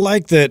 Yeah, I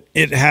like that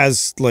it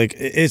has, like,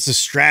 it's a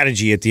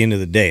strategy at the end of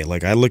the day.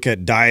 Like, I look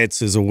at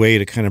diets as a way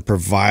to kind of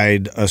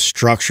provide a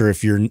structure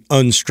if you're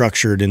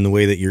unstructured in the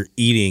way that you're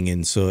eating.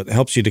 And so it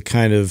helps you to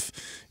kind of,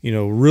 you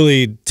know,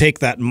 really take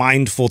that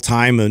mindful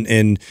time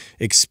and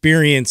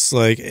experience,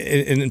 like,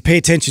 and pay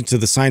attention to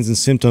the signs and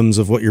symptoms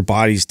of what your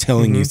body's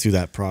telling you through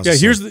that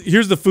process. Yeah,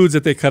 here's the foods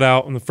that they cut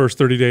out in the first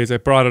 30 days. I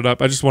brought it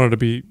up. I just wanted to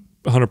be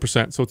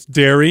 100%. So it's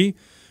dairy,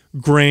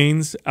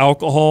 grains,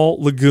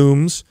 alcohol,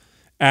 legumes,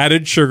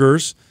 added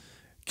sugars,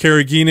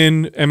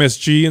 carrageenan,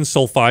 MSG, and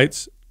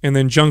sulfites, and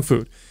then junk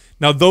food.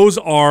 Now, those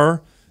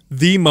are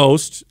the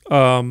most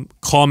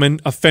common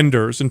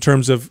offenders in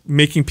terms of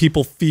making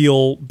people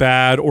feel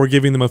bad or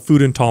giving them a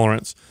food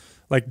intolerance.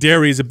 Like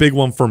dairy is a big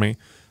one for me.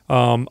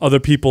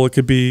 Other people, it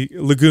could be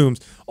legumes.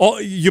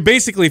 You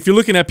basically, if you're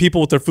looking at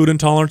people with their food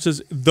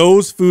intolerances,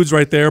 those foods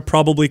right there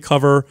probably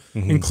cover,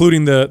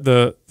 including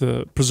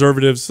the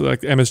preservatives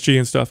like MSG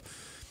and stuff.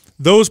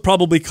 Those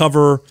probably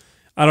cover,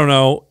 I don't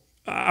know,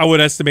 I would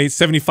estimate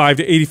 75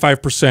 to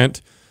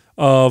 85%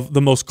 of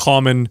the most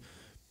common,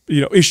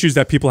 you know, issues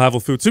that people have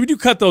with food. So if you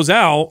cut those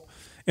out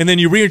and then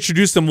you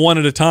reintroduce them one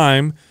at a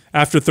time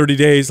after 30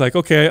 days, like,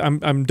 okay,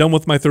 I'm done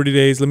with my 30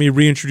 days. Let me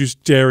reintroduce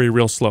dairy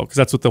real slow, because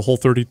that's what the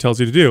Whole30 tells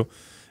you to do.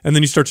 And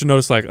then you start to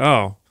notice, like,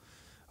 oh,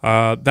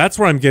 that's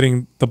where I'm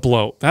getting the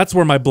bloat. That's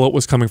where my bloat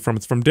was coming from.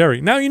 It's from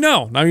dairy. Now you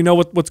know. Now you know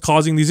what's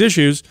causing these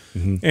issues,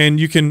 and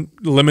you can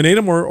eliminate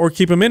them or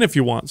keep them in if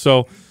you want.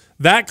 So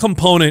that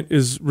component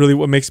is really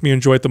what makes me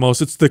enjoy it the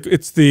most. It's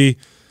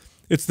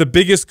the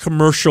biggest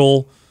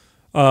commercial,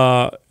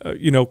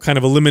 you know, kind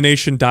of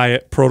elimination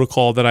diet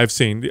protocol that I've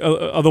seen.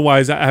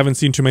 Otherwise, I haven't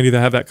seen too many that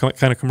have that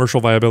kind of commercial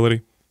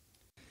viability.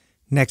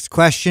 Next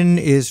question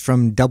is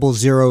from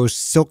 00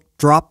 Silk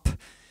Drop.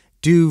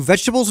 Do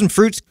vegetables and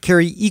fruits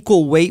carry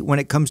equal weight when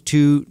it comes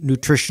to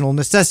nutritional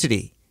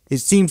necessity? It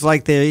seems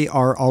like they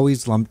are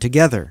always lumped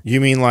together.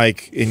 You mean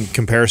like in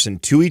comparison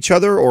to each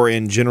other, or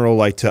in general,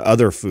 like to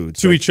other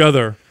foods? To each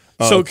other.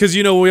 So, because,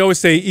 you know, we always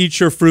say eat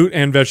your fruit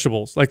and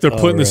vegetables. Like they're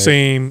put in the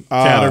same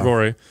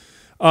category.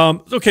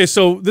 Okay,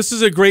 so this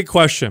is a great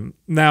question.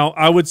 Now,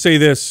 I would say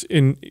this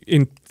in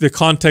the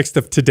context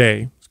of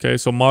today, okay,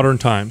 so modern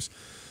times.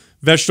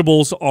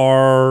 Vegetables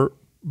are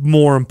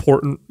more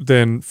important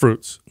than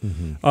fruits.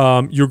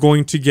 You're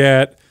going to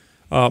get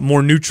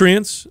more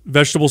nutrients.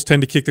 Vegetables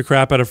tend to kick the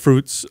crap out of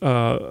fruits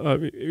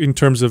in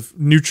terms of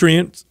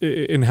nutrients,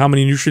 in how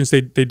many nutrients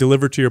they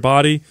deliver to your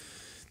body.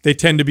 They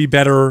tend to be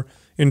better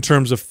in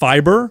terms of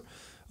fiber,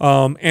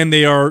 and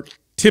they are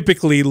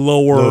typically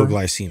lower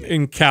glycemic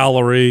in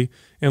calorie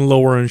and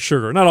lower in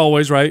sugar. Not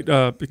always, right?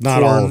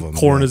 Not all of them.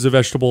 Corn is a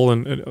vegetable,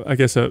 and I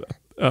guess a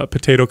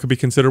potato could be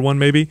considered one,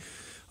 maybe.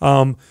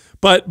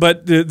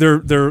 But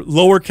they're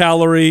lower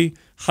calorie,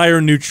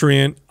 higher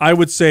nutrient. I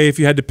would say if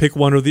you had to pick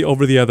one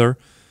over the other,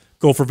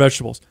 go for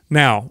vegetables.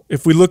 Now,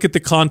 if we look at the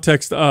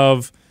context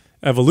of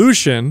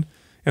evolution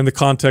and the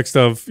context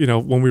of, you know,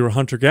 when we were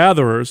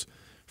hunter-gatherers,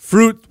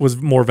 fruit was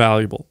more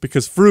valuable,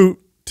 because fruit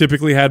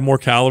typically had more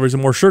calories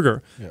and more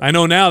sugar. Yeah. I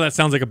know now that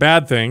sounds like a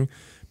bad thing,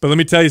 but let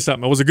me tell you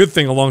something. It was a good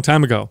thing a long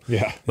time ago.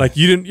 Yeah. Like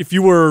if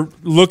you were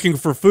looking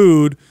for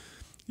food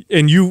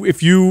and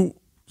if you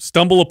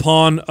stumble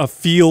upon a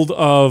field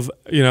of,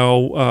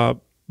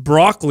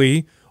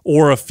 broccoli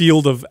or a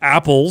field of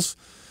apples,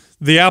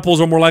 the apples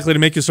are more likely to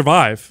make you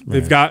survive. Right.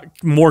 They've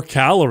got more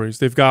calories.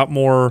 They've got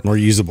more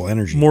usable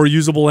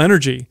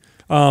energy.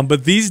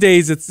 But these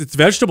days, it's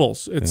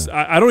vegetables.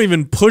 I don't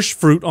even push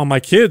fruit on my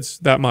kids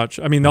that much.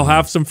 I mean, they'll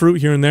have some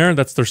fruit here and there, and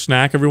that's their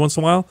snack every once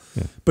in a while.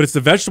 Yeah. But it's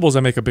the vegetables I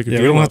make a bigger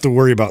deal. We don't have to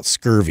worry about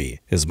scurvy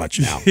as much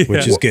now,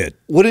 which is good.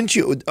 Wouldn't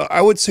you?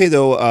 I would say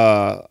though,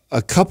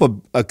 a cup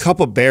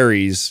of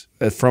berries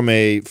from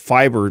a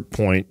fiber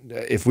point.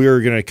 If we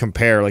were going to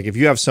compare, like if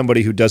you have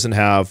somebody who doesn't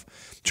have.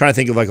 Trying to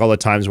think of like all the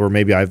times where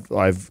maybe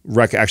I've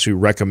actually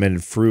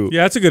recommended fruit.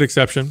 Yeah, that's a good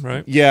exception,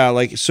 right? Yeah,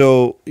 like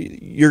so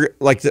you're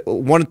like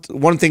one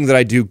thing that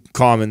I do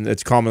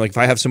that's common. Like if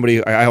I have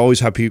somebody, I always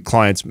have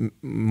clients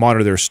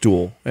monitor their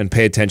stool and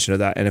pay attention to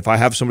that. And if I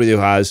have somebody who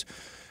has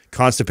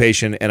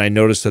constipation and I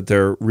notice that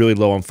they're really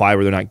low on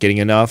fiber, they're not getting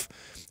enough,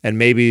 and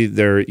maybe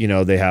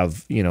they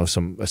have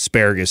some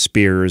asparagus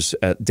spears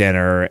at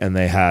dinner and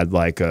they had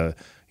like a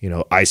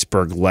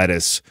iceberg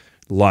lettuce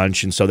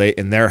lunch, and so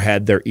in their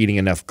head they're eating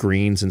enough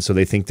greens, and so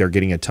they think they're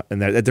getting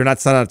and they're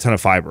not a ton of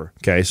fiber.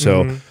 Okay,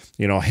 so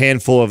a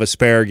handful of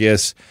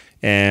asparagus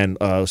and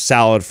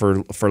salad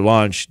for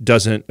lunch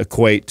doesn't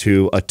equate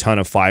to a ton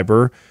of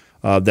fiber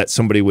that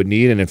somebody would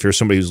need. And if you're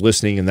somebody who's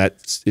listening and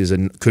that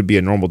could be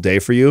a normal day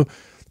for you,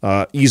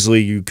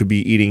 easily you could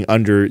be eating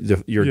under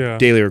your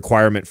daily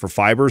requirement for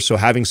fiber. So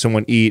having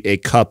someone eat a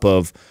cup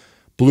of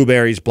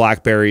blueberries,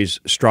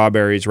 blackberries,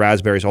 strawberries,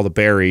 raspberries, all the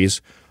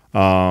berries.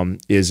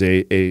 Is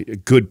a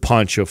good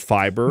punch of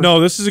fiber.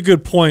 No, this is a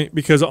good point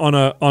because on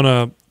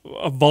a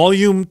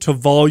volume to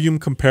volume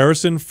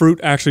comparison, fruit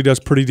actually does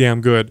pretty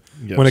damn good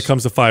when it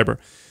comes to fiber.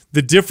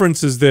 The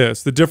difference is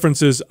this. The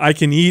difference is I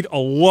can eat a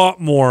lot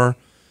more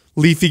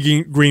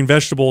leafy green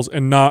vegetables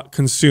and not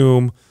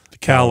consume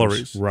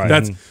calories.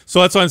 Right.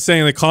 So that's what I'm saying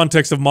in the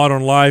context of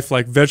modern life,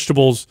 like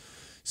vegetables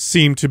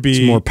seem to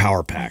be more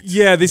power packed.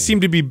 Yeah, they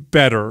seem to be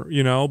better,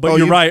 but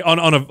you're right.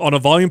 On a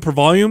volume per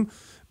volume,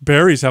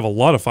 berries have a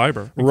lot of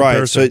fiber.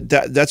 Right. So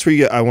that's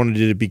where I wanted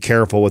you to be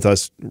careful with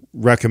us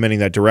recommending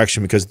that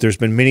direction, because there's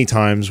been many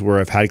times where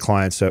I've had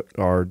clients that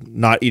are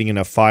not eating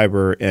enough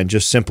fiber and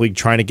just simply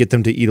trying to get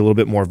them to eat a little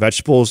bit more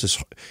vegetables.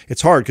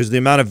 It's hard because the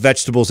amount of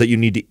vegetables that you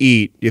need to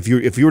eat, if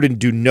you were to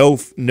do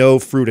no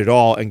fruit at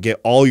all and get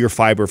all your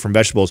fiber from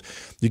vegetables,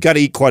 you got to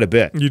eat quite a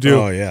bit. You do.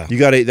 Oh yeah. You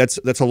got to. That's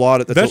a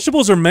lot.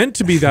 Vegetables are meant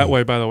to be that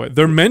way. By the way,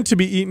 they're meant to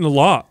be eaten a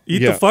lot.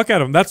 Eat the fuck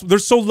out of them. They're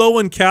so low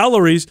in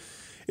calories.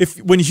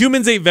 When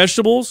humans ate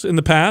vegetables in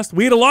the past,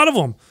 we ate a lot of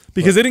them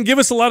because they didn't give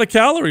us a lot of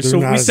calories. So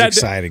we sat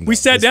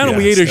down and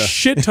we ate a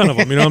shit ton of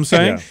them. You know what I'm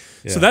saying?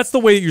 So that's the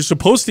way you're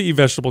supposed to eat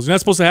vegetables. You're not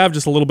supposed to have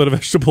just a little bit of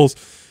vegetables.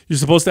 You're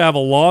supposed to have a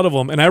lot of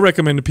them. And I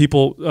recommend to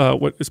people,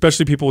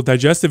 especially people with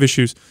digestive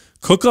issues,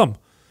 cook them.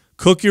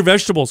 Cook your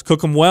vegetables.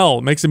 Cook them well.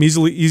 It makes them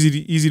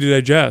easy to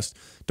digest.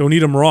 Don't eat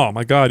them raw.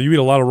 My God, you eat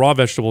a lot of raw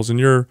vegetables and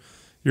you're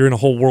in a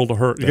whole world of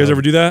hurt. You guys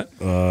ever do that?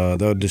 That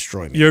would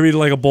destroy me. You ever eat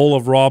like a bowl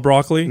of raw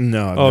broccoli?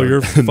 No.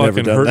 You're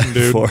fucking hurting,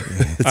 dude.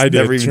 I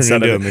never even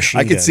said it.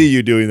 I could see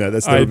you doing that.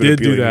 That's never been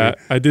appealing to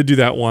me. I did do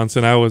that once,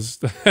 and I was.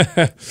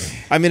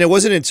 I mean, it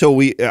wasn't until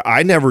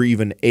I never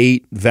even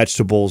ate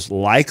vegetables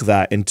like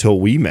that until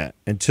we met.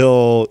 And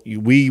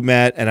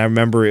I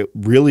remember it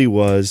really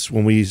was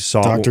when we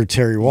saw Dr.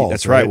 Terry Walls.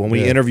 That's right. When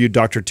we interviewed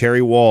Dr.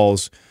 Terry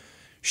Walls,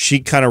 she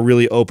kind of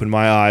really opened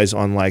my eyes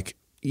on like.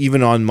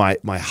 Even on my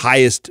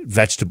highest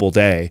vegetable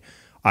day,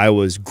 I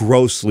was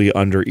grossly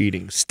under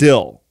eating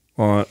still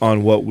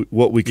on what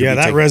we could. Yeah,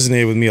 that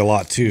resonated with me a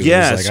lot too.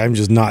 Yes, like I'm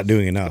just not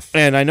doing enough.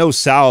 And I know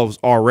Sal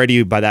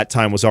already by that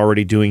time was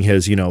already doing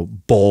his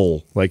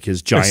bowl, like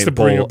his giant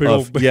bowl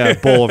of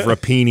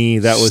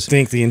rapini that was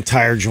stink the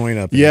entire joint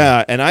up.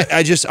 Yeah, and I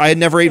had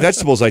never ate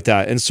vegetables like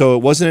that, and so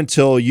it wasn't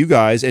until you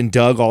guys and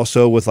Doug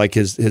also with like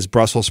his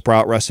Brussels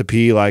sprout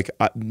recipe. Like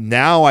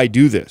now I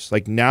do this.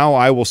 Like now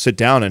I will sit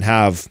down and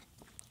have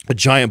a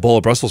giant bowl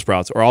of Brussels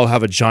sprouts, or I'll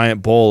have a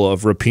giant bowl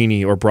of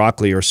rapini or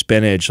broccoli or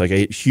spinach. Like I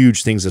eat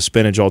huge things of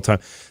spinach all the time.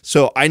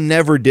 So I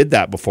never did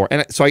that before.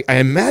 And so I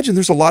imagine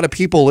there's a lot of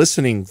people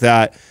listening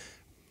that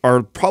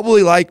are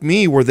probably like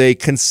me where they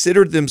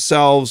considered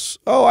themselves,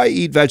 I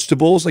eat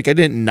vegetables. Like I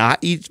didn't not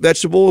eat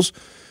vegetables,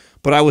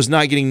 but I was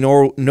not getting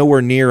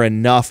nowhere near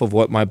enough of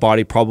what my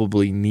body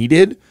probably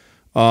needed.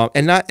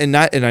 And I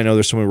know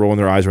there's someone rolling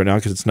their eyes right now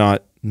because it's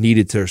not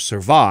needed to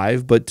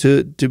survive, but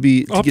to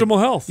be optimal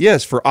health.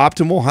 Yes, for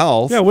optimal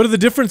health. Yeah. What are the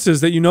differences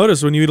that you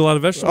notice when you eat a lot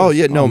of vegetables? Oh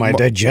yeah, no, my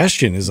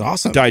digestion is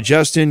awesome.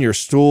 Digestion, your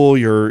stool,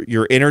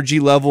 your energy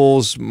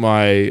levels.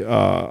 I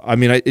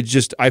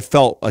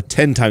felt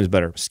 10 times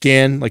better.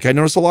 Skin, like I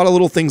noticed a lot of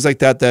little things like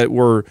that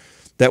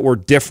were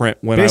different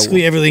when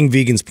basically everything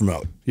vegans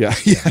promote. Yeah,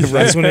 right.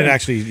 That's when it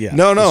actually. Yeah,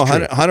 no,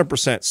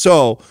 100%.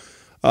 So.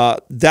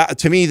 That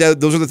to me,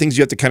 those are the things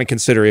you have to kind of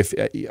consider.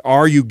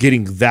 Are you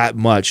getting that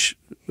much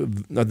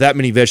that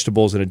many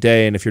vegetables in a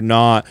day. And if you're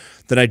not,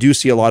 then I do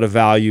see a lot of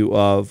value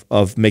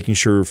of making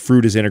sure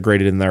fruit is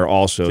integrated in there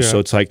also. Yeah. So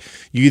it's like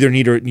you either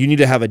need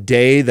to have a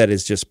day that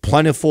is just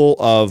plentiful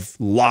of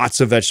lots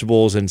of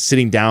vegetables and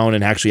sitting down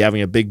and actually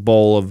having a big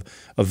bowl of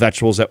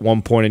vegetables at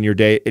one point in your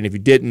day. And if you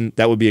didn't,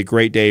 that would be a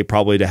great day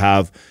probably to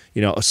have,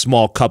 you know, a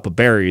small cup of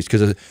berries,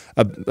 because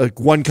a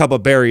 1 cup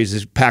of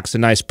berries packs a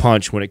nice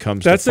punch when it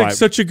comes to fiber. That's like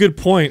such a good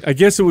point. I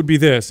guess it would be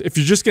this. If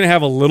you're just going to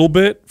have a little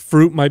bit,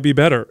 fruit might be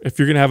better. If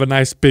you're going to have a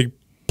nice big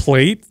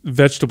plate,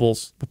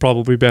 vegetables will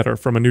probably be better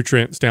from a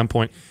nutrient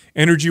standpoint.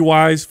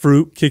 Energy-wise,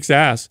 fruit kicks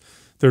ass.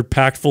 They're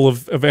packed full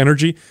of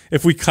energy.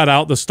 If we cut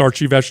out the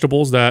starchy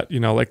vegetables that, you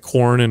know, like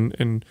corn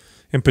and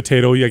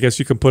potato, I guess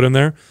you can put in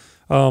there.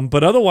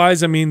 But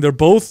otherwise, I mean, they're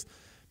both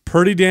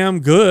pretty damn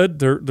good.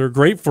 They're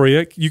great for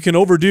you. You can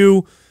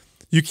overdo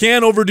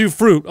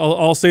fruit.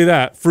 I'll say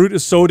that. Fruit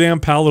is so damn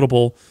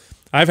palatable.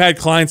 I've had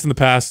clients in the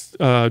past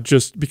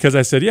just because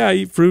I said, yeah, I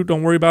eat fruit,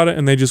 don't worry about it,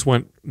 and they just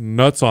went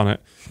nuts on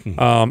it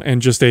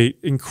and just ate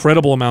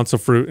incredible amounts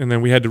of fruit. And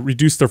then we had to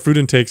reduce their fruit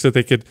intake so that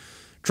they could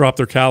drop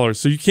their calories.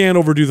 So you can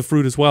overdo the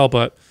fruit as well,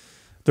 but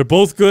they're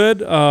both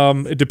good.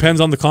 It depends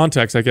on the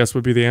context, I guess,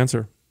 would be the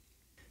answer.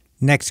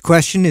 Next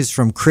question is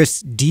from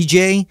Chris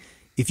DJ.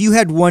 If you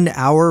had 1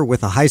 hour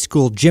with a high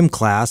school gym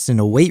class in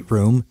a weight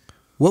room,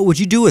 what would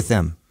you do with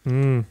them?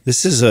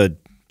 This is a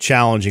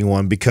challenging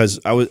one because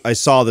I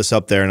saw this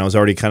up there and I was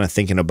already kind of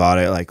thinking about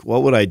it. Like,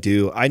 what would I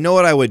do? I know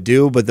what I would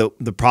do, but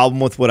the problem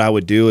with what I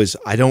would do is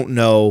I don't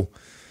know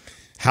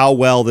how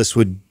well this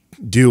would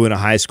do in a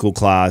high school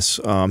class.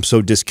 I'm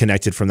so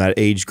disconnected from that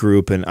age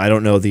group, and I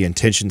don't know the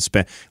attention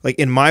span. Like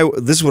if I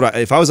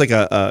was like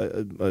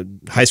a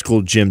high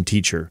school gym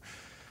teacher,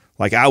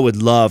 like I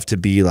would love to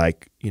be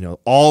like, you know,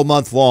 all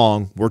month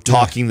long we're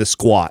talking the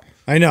squat.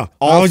 I know.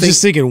 I was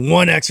just thinking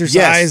 1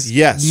 exercise,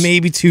 yes,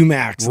 maybe 2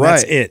 max.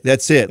 Right.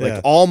 That's it. Yeah.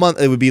 Like all month,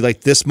 it would be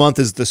like this month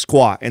is the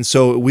squat. And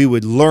so we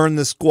would learn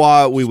the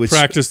squat. We would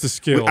practice the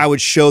skill. I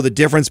would show the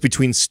difference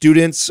between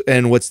students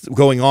and what's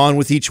going on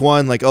with each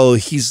one. Like, oh,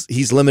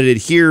 he's limited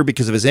here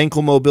because of his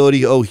ankle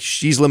mobility. Oh,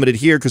 she's limited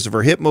here because of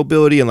her hip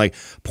mobility. And like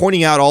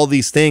pointing out all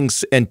these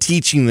things and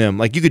teaching them.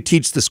 Like you could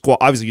teach the squat.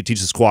 Obviously, you could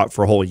teach the squat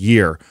for a whole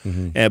year.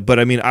 But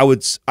I mean, I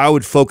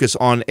would focus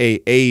on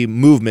a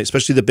movement,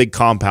 especially the big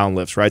compound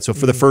lifts, right? So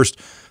for the first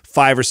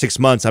 5 or 6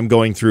 months, I'm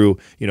going through,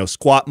 you know,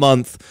 squat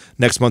month,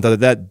 next month after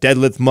that,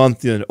 deadlift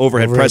month, and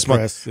overhead press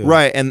month. Yeah.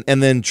 Right. And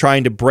then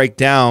trying to break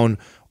down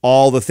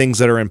all the things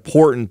that are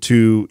important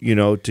to, you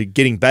know, to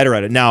getting better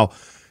at it. Now,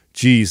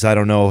 geez, I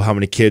don't know how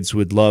many kids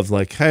would love,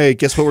 like, hey,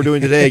 guess what we're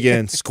doing today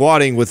again?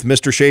 Squatting with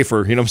Mr.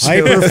 Schaefer. You know what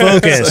I'm saying? Hyper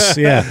focus.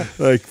 Yeah.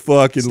 Like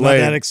fucking lame.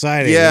 Not that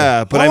exciting.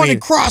 Yeah. But I mean,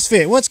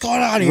 CrossFit. What's going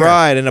on here?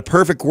 Right. In a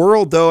perfect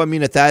world, though, I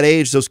mean, at that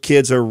age, those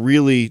kids are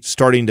really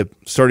starting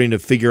to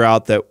figure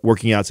out that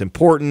working out's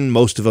important.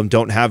 Most of them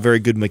don't have very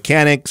good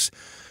mechanics.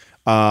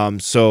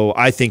 So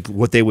I think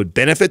what they would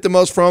benefit the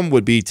most from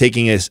would be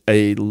taking a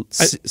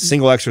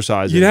single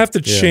exercise. You'd have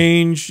to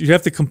change. You'd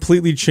have to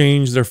completely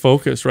change their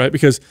focus, right?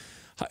 Because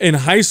in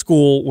high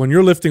school, when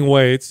you're lifting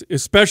weights,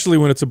 especially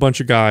when it's a bunch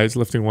of guys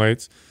lifting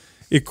weights,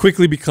 it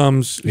quickly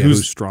becomes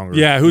who's stronger.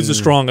 Yeah, who's the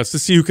strongest, to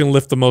see who can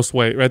lift the most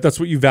weight, right? That's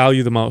what you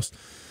value the most.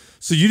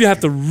 So you'd have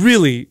to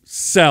really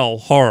sell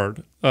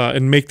hard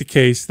and make the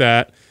case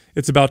that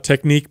it's about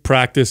technique,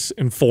 practice,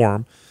 and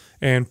form.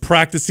 And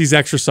practice these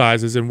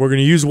exercises, and we're going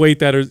to use weight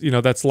that is, you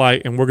know, that's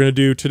light, and we're going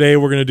to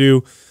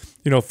do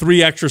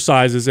 3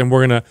 exercises, and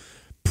we're going to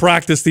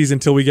practice these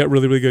until we get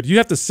really, really good. You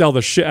have to sell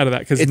the shit out of that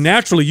because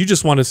naturally you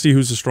just want to see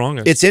who's the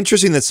strongest. It's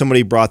interesting that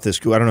somebody brought this.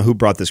 I don't know who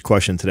brought this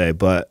question today,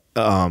 but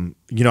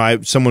you know,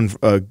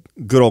 a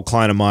good old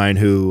client of mine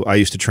who I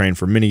used to train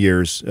for many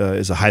years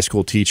is a high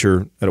school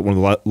teacher at one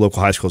of the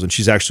local high schools,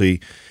 and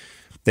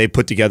they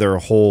put together a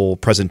whole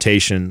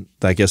presentation.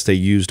 I guess they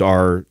used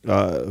a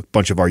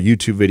bunch of our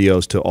YouTube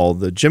videos to all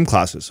the gym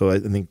classes. So I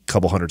think a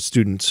couple hundred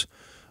students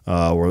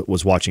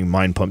was watching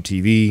Mind Pump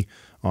TV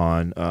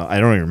on, I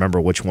don't even remember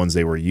which ones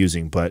they were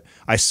using, but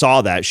I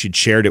saw that she'd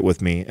shared it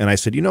with me, and I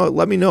said, you know,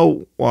 let me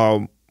know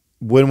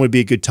when would be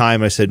a good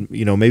time. I said,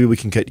 you know, maybe we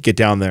can get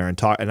down there and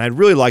talk. And I'd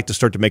really like to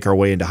start to make our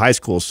way into high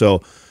school.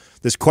 So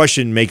this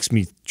question makes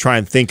me try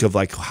and think of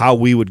like how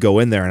we would go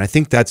in there, and I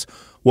think that's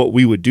what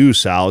we would do,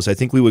 Sal, is I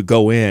think we would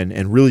go in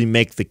and really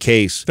make the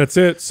case. That's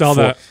it.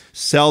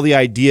 Sell the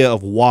idea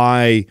of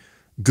why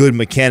good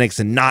mechanics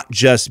and not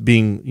just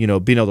being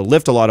able to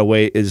lift a lot of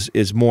weight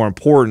is more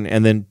important,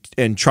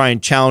 and try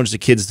and challenge the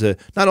kids to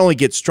not only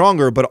get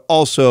stronger but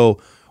also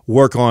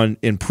work on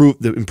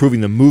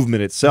improving the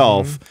movement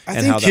itself.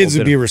 I think kids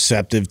would be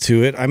receptive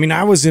to it. I mean,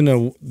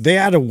 they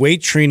had a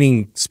weight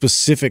training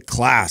specific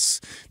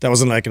class that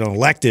was like an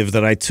elective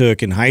that I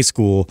took in high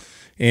school.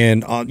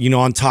 And,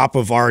 on top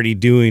of already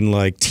doing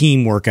like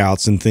team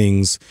workouts and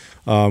things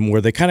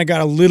where they kind of got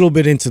a little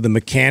bit into the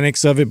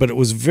mechanics of it, but it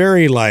was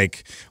very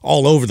like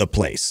all over the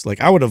place. Like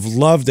I would have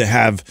loved to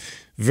have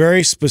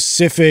very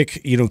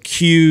specific,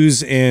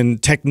 cues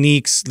and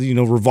techniques,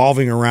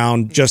 revolving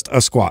around just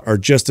a squat or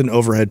just an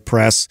overhead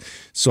press,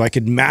 so I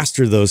could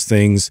master those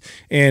things.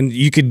 And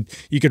you could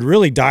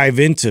really dive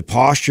into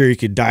posture. You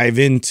could dive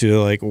into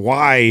like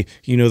why,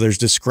 there's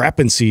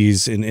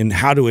discrepancies and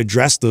how to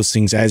address those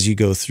things as you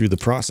go through the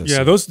process.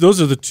 Yeah,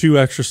 those are the two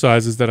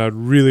exercises that I'd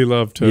really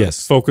love to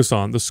focus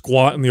on: the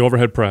squat and the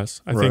overhead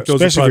press. I think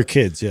those especially are for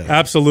kids. Yeah,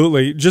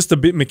 absolutely. Just the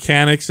bit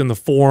mechanics and the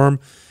form,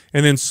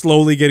 and then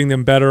slowly getting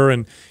them better.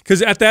 And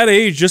because at that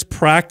age, just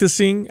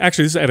practicing,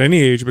 actually this is at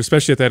any age, but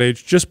especially at that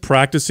age, just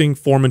practicing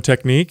form and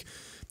technique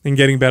and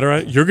getting better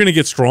at it, you're going to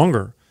get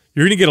stronger.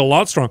 You're going to get a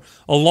lot stronger.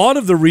 A lot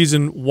of the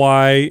reason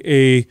why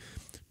a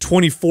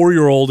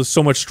 24-year-old is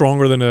so much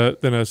stronger than a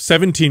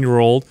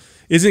 17-year-old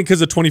isn't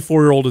because a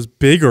 24-year-old is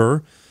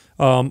bigger.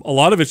 A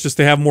lot of it's just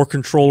they have more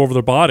control over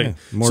their body,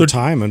 more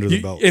time under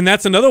the belt. And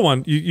that's another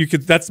one. You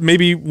could. That's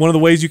maybe one of the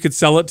ways you could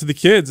sell it to the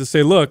kids to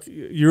say, look,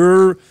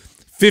 you're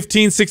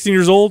 15, 16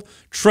 years old.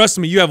 Trust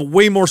me, you have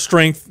way more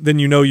strength than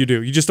you know you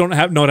do. You just don't know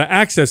how to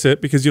access it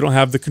because you don't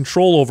have the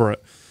control over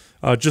it.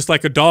 Just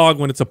like a dog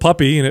when it's a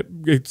puppy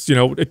and it's a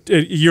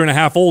year and a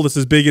half old, it's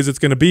as big as it's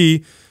going to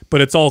be,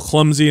 but it's all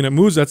clumsy and it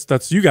moves.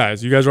 That's you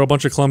guys. You guys are a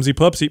bunch of clumsy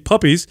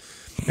puppies,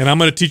 and I'm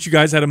going to teach you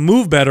guys how to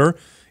move better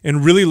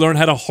and really learn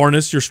how to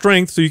harness your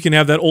strength so you can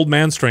have that old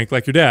man strength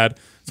like your dad.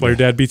 That's why your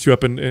dad beats you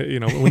up and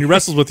when he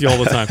wrestles with you all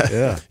the time.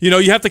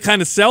 You have to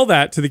kind of sell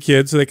that to the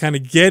kids so they kind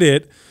of get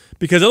it,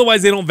 because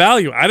otherwise they don't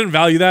value. I didn't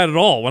value that at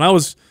all. When I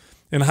was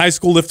in high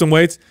school lifting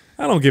weights,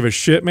 I don't give a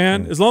shit,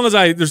 man. As long as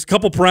there's a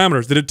couple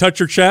parameters. Did it touch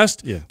your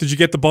chest? Yeah. Did you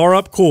get the bar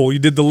up? Cool. You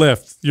did the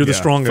lift. You're the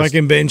strongest. If I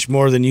can bench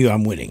more than you,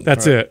 I'm winning.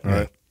 That's it. All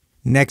right.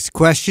 Next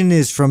question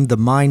is from the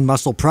Mind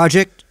Muscle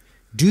Project.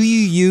 Do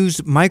you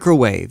use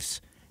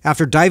microwaves?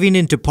 After diving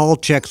into Paul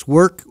Check's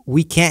work,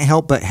 we can't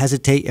help but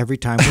hesitate every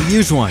time we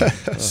use one.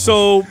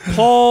 So,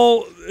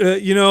 Paul,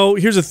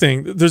 here's the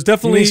thing. There's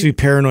definitely he makes me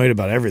paranoid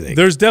about everything.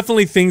 There's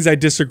definitely things I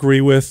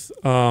disagree with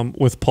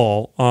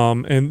Paul,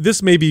 and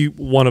this may be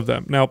one of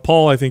them. Now,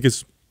 Paul, I think,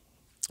 is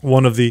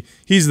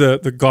he's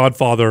the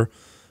godfather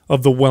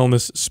of the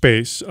wellness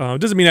space.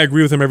 It doesn't mean I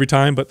agree with him every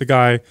time, but the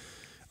guy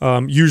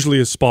usually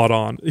is spot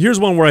on. Here's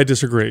one where I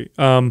disagree.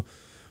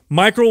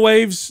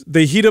 Microwaves,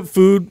 they heat up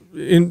food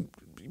in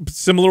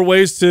similar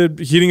ways to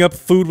heating up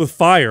food with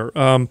fire.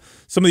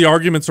 Some of the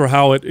arguments are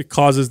how it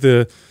causes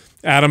the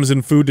atoms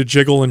in food to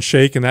jiggle and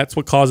shake, and that's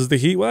what causes the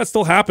heat. Well, that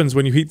still happens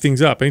when you heat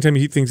things up. Anytime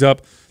you heat things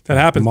up, that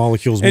happens.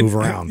 Molecules move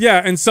around.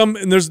 Yeah, and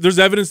there's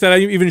evidence that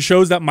even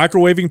shows that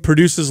microwaving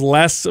produces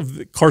less of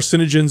the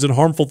carcinogens and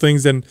harmful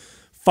things than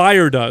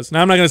fire does.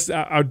 Now,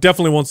 I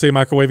definitely won't say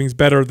microwaving is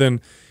better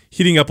than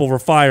heating up over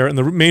fire, and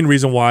the main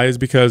reason why is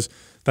because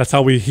that's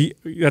how we heat.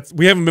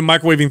 We haven't been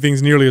microwaving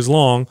things nearly as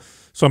long.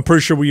 So I'm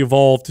pretty sure we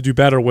evolved to do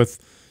better with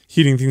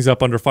heating things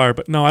up under fire.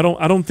 But no, I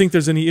don't think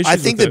there's any issues. I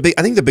think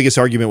the biggest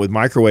argument with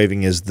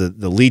microwaving is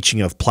the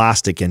leaching of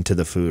plastic into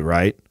the food,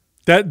 right?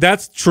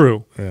 That's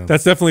true. Yeah.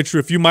 That's definitely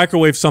true. If you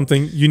microwave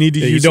something, you need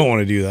to use. You don't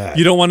want to do that.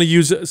 You don't want to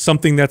use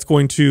something that's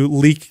going to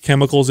leak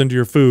chemicals into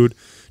your food.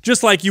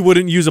 Just like you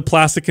wouldn't use a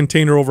plastic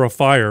container over a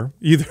fire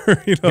either.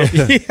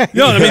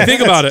 I mean,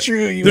 think about it.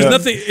 True. There's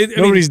nothing.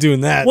 Nobody's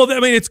doing that. Well, I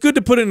mean, it's good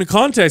to put it into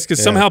context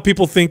because somehow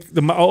people think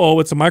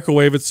it's a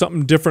microwave. It's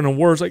something different and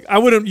worse. Like I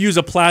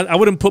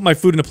wouldn't put my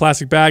food in a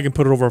plastic bag and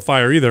put it over a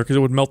fire either because it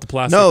would melt the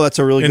plastic. No, that's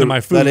a really into good.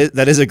 My food.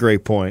 That is a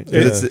great point.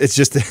 Yeah.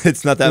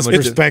 It's not that much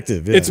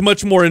perspective. It's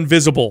much more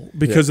invisible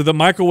because of the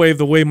microwave.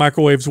 The way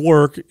microwaves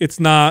work, it's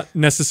not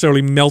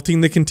necessarily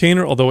melting the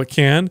container, although it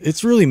can.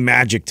 It's really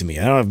magic to me.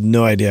 I have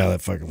no idea how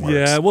that fucking works.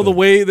 Yeah, well, the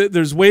way that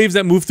there's waves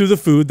that move through the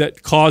food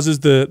that causes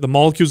the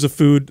molecules of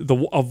food,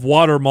 of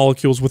water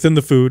molecules within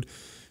the food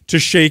to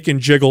shake and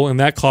jiggle, and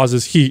that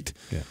causes heat.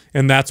 Yeah.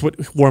 And that's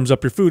what warms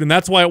up your food. And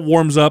that's why it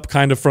warms up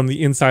kind of from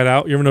the inside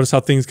out. You ever notice how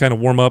things kind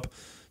of warm up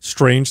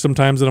strange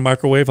sometimes in a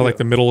microwave? How like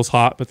the middle is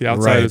hot, but the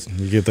outside is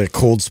you get that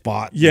cold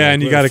spot. Yeah,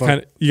 and you got to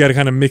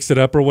kind of mix it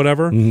up or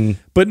whatever.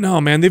 But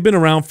no, man, they've been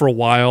around for a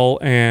while,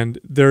 and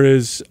there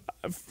is,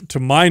 to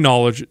my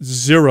knowledge,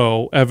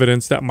 zero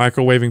evidence that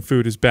microwaving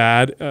food is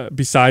bad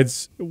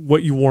besides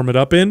what you warm it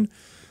up in.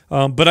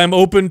 But I'm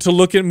open to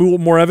look at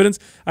more evidence.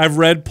 I've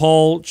read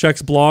Paul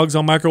Check's blogs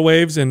on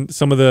microwaves and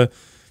some of the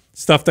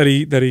stuff that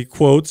he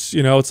quotes.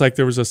 It's like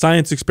there was a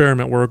science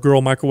experiment where a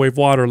girl microwaved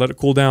water, let it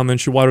cool down, then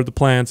she watered the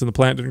plants, and the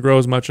plant didn't grow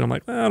as much. And I'm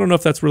like, I don't know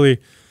if that's really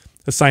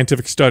a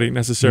scientific study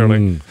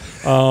necessarily.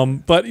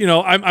 But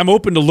I'm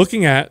open to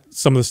looking at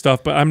some of the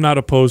stuff, but I'm not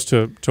opposed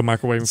to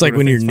microwaving. It's like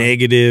when you're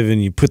negative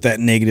and you put that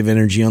negative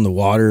energy on the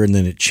water and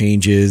then it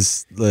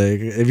changes.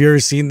 Like, have you ever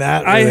seen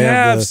that? I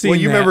have seen. Well,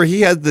 you remember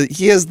he has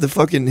the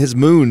fucking his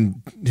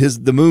moon.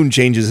 The moon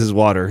changes his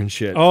water and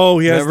shit. Oh,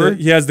 he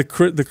has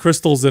the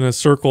crystals in a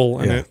circle,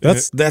 and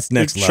that's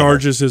next level.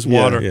 Charges his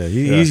water. Yeah,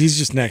 he's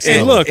just next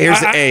level. Look,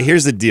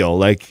 here's the deal.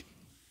 Like,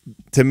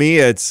 to me,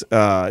 it's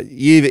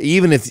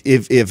even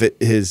if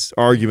his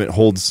argument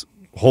holds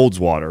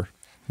water,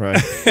 right?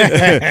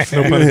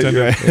 No pun intended.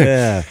 Right?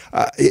 Yeah.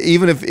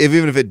 Even if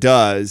it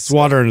does, it's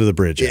water under the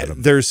bridge,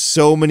 Adam. There's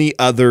so many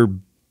other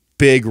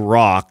big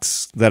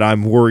rocks that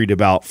I'm worried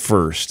about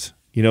first.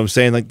 You know what I'm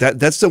saying? Like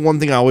that's the one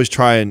thing I always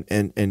try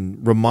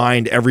and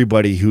remind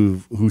everybody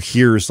who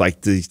hears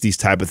like these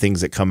type of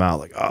things that come out,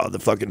 like, oh, the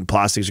fucking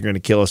plastics are going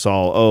to kill us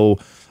all. Oh,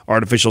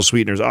 artificial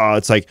sweeteners. Oh,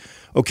 it's like,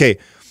 okay,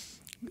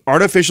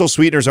 artificial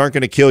sweeteners aren't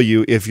going to kill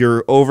you if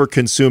you're over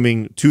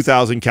consuming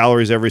 2,000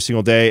 calories every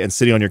single day and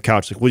sitting on your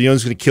couch. Like, well, you know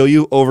what's going to kill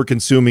you? Over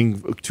consuming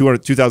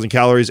 2,000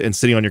 calories and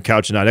sitting on your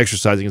couch and not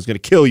exercising is going to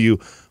kill you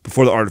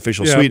before the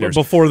artificial sweeteners.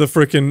 Before the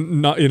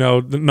freaking,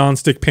 the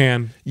nonstick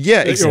pan.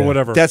 Yeah, exactly. Or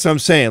whatever. That's what I'm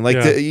saying. Like,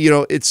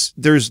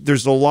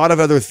 there's a lot of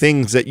other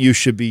things that you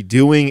should be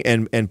doing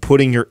and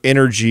putting your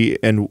energy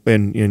and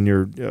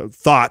your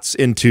thoughts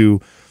into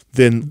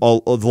than a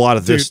lot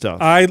of this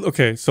stuff.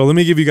 Okay, so let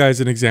me give you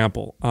guys an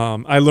example.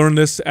 I learned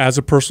this as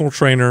a personal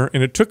trainer,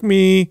 and it took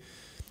me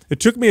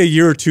a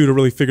year or two to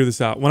really figure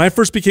this out. When I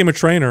first became a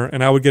trainer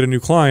and I would get a new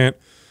client,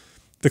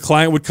 the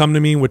client would come to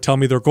me and would tell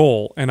me their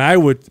goal. And I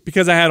would,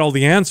 because I had all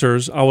the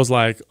answers, I was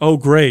like, oh,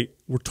 great.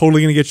 We're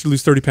totally going to get you to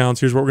lose 30 pounds.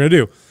 Here's what we're going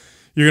to do.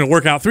 You're going to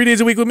work out 3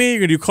 days a week with me. You're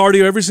going to do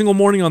cardio every single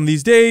morning on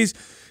these days.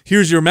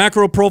 Here's your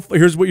macro profile.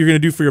 Here's what you're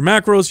going to do for your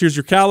macros. Here's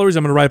your calories.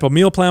 I'm going to write up a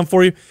meal plan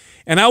for you.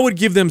 And I would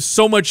give them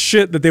so much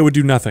shit that they would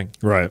do nothing.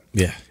 Right.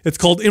 Yeah. It's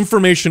called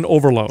information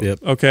overload. Yep.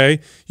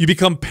 Okay. You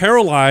become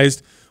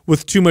paralyzed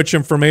with too much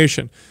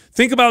information.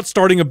 Think about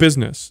starting a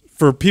business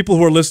for people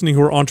who are listening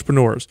who are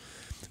entrepreneurs.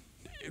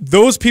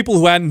 Those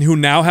people who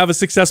now have a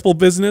successful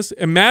business,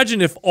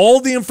 imagine if all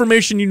the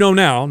information you know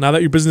now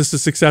that your business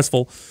is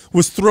successful,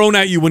 was thrown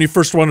at you when you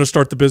first wanted to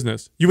start the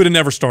business. You would have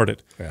never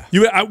started.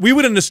 Yeah. We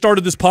wouldn't have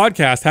started this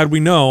podcast had we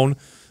known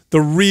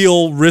the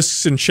real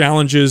risks and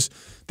challenges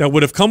that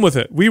would have come with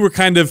it. We were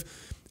kind of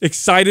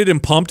excited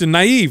and pumped and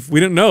naive. We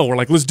didn't know. We're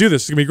like, let's do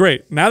this. It's going to be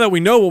great. Now that we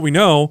know what we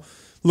know,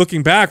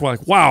 looking back, we're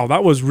like, wow,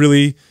 that was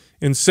really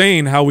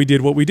insane how we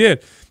did what we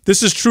did.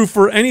 This is true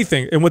for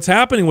anything. And what's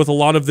happening with a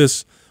lot of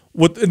this,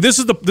 this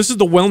is what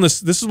the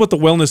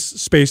wellness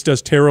space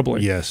does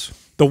terribly. Yes.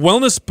 The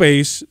wellness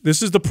space,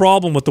 this is the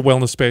problem with the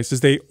wellness space, is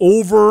they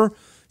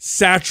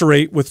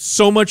oversaturate with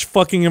so much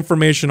fucking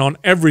information on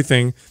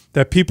everything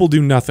that people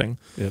do nothing.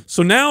 Yep.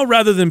 So now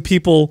rather than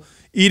people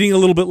eating a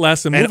little bit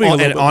less and moving a little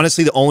bit. And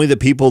honestly, only the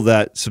people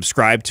that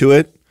subscribe to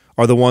it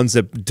are the ones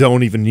that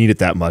don't even need it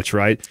that much,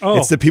 right? Oh.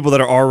 It's the people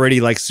that are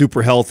already like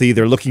super healthy.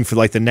 They're looking for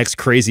like the next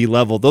crazy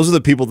level. Those are the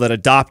people that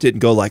adopt it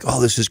and go like,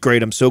 oh, this is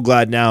great. I'm so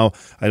glad now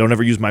I don't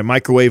ever use my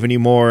microwave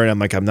anymore. And I'm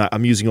like,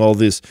 I'm using all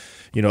this,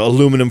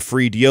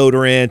 aluminum-free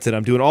deodorant and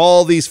I'm doing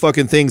all these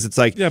fucking things. It's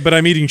like, yeah, but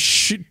I'm eating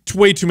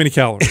way too many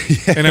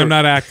calories and I'm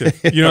not active.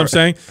 You know what I'm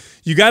saying?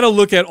 You got to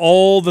look at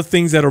all the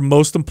things that are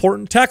most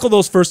important. Tackle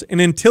those first.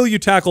 And until you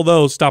tackle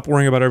those, stop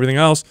worrying about everything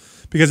else,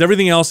 because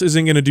everything else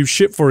isn't going to do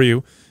shit for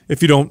you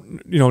if you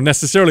don't,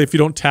 necessarily if you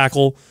don't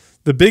tackle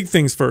the big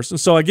things first. And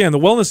so again, the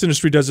wellness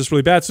industry does this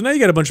really bad. So now you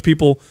got a bunch of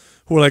people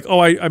who are like,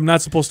 oh, I'm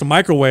not supposed to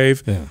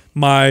microwave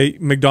my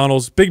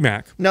McDonald's Big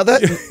Mac. Now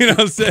that you know what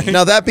I'm saying?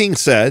 Now that being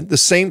said, the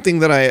same thing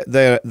that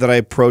I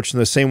approach in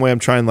the same way I'm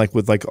trying like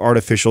with like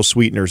artificial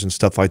sweeteners and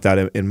stuff like that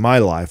in my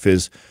life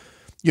is,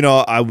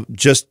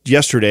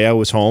 yesterday I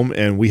was home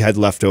and we had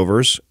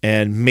leftovers,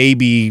 and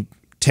maybe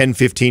 10,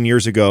 15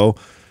 years ago,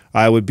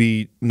 I would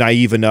be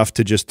naive enough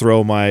to just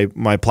throw my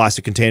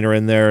plastic container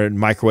in there and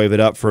microwave it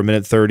up for a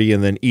minute 30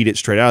 and then eat it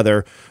straight out of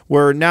there.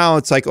 Where now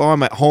it's like, oh,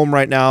 I'm at home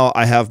right now.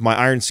 I have my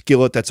iron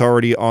skillet that's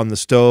already on the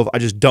stove. I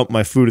just dump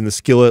my food in the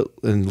skillet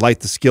and light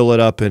the skillet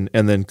up and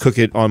then cook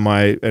it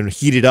and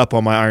heat it up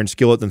on my iron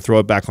skillet, then throw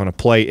it back on a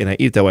plate and I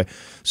eat it that way.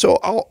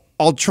 So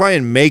I'll try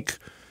and make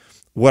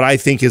what I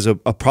think is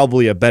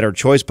probably a better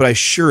choice, but I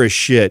sure as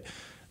shit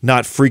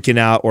not freaking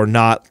out or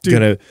not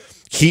gonna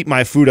heat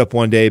my food up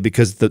one day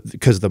because of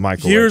the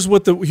microwave. Here's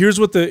what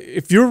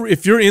if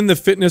you're in the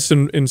fitness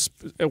and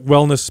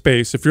wellness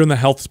space, if you're in the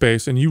health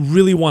space and you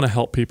really want to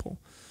help people,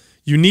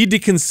 you need to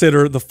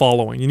consider the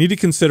following. You need to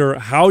consider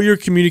how you're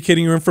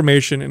communicating your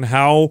information and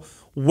how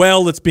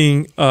well it's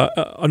being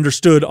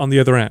understood on the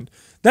other end.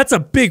 That's a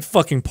big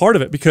fucking part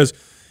of it, because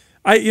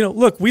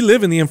look, we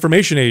live in the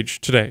information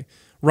age today.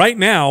 Right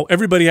now,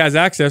 everybody has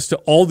access to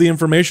all the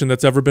information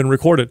that's ever been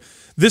recorded.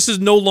 This is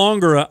no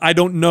longer I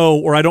don't know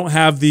or I don't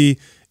have the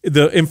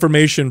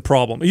information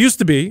problem. It used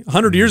to be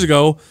 100 years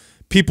ago,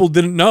 people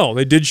didn't know.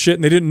 They did shit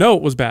and they didn't know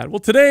it was bad. Well,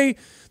 today,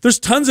 there's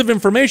tons of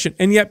information,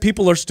 and yet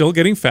people are still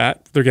getting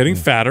fat. They're getting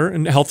fatter,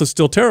 and health is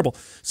still terrible.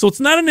 So it's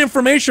not an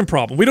information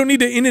problem. We don't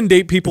need to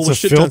inundate people with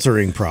shit. It's a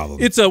filtering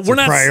problem. It's a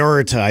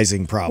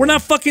prioritizing problem. We're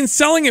not fucking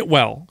selling it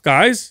well,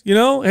 guys.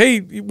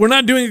 Hey, we're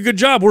not doing a good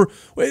job.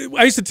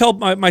 I used to tell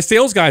my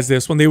sales guys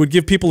this when they would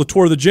give people a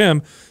tour of the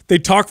gym.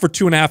 They'd talk for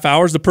 2.5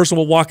 hours. The person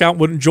would walk out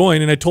and wouldn't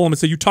join, and I told them, I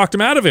said, you talked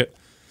them out of it.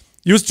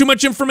 You was too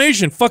much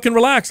information. Fucking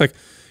relax. Like,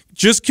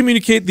 just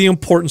communicate the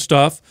important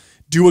stuff.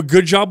 Do a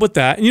good job with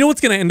that. And you know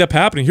what's going to end up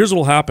happening? Here's what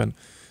will happen.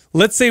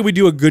 Let's say we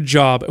do a good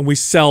job and we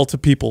sell to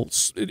people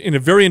in a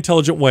very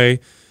intelligent way.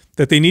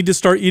 that they need to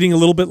start eating a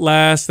little bit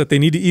less, that they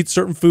need to eat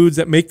certain foods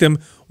that make them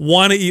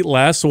want to eat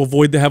less, so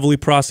avoid the heavily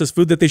processed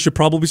food, that they should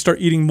probably start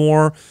eating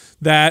more,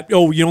 that,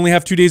 oh, you only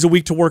have 2 days a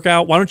week to work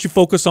out. Why don't you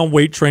focus on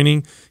weight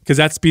training, because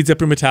that speeds up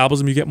your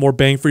metabolism. You get more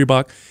bang for your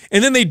buck.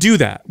 And then they do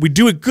that. We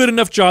do a good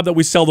enough job that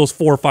we sell those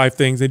 4 or 5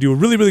 things. They do a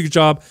really, really good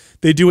job.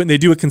 They do it, and they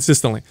do it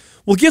consistently.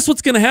 Well, guess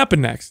what's going to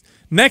happen next?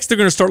 Next, they're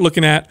going to start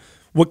looking at,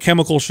 what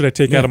chemical should I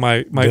take out of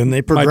my Then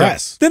they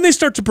progress. Then they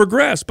start to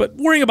progress. But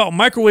worrying about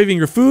microwaving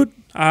your food,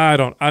 I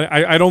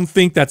don't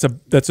think that's a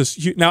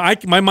now.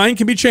 My mind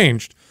can be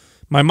changed.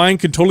 My mind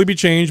can totally be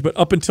changed. But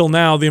up until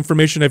now, the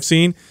information I've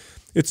seen,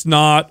 it's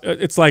not.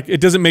 It's like it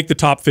doesn't make the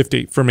top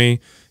 50 for me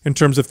in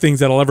terms of things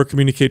that I'll ever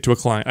communicate to a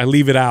client. I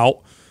leave it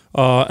out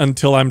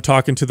until I'm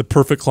talking to the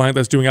perfect client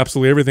that's doing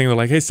absolutely everything. They're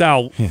like, "Hey,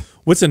 Sal,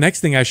 what's the next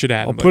thing I should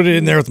add?" I'll put it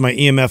in there with my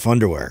EMF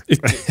underwear.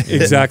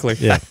 Exactly.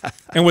 Yeah.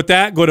 And with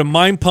that, go to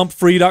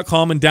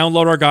mindpumpfree.com and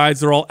download our guides.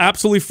 They're all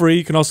absolutely free.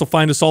 You can also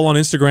find us all on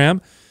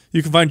Instagram.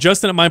 You can find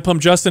Justin at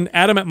mindpumpjustin,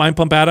 Adam at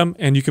mindpumpadam,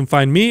 and you can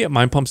find me at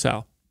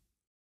mindpumpsal.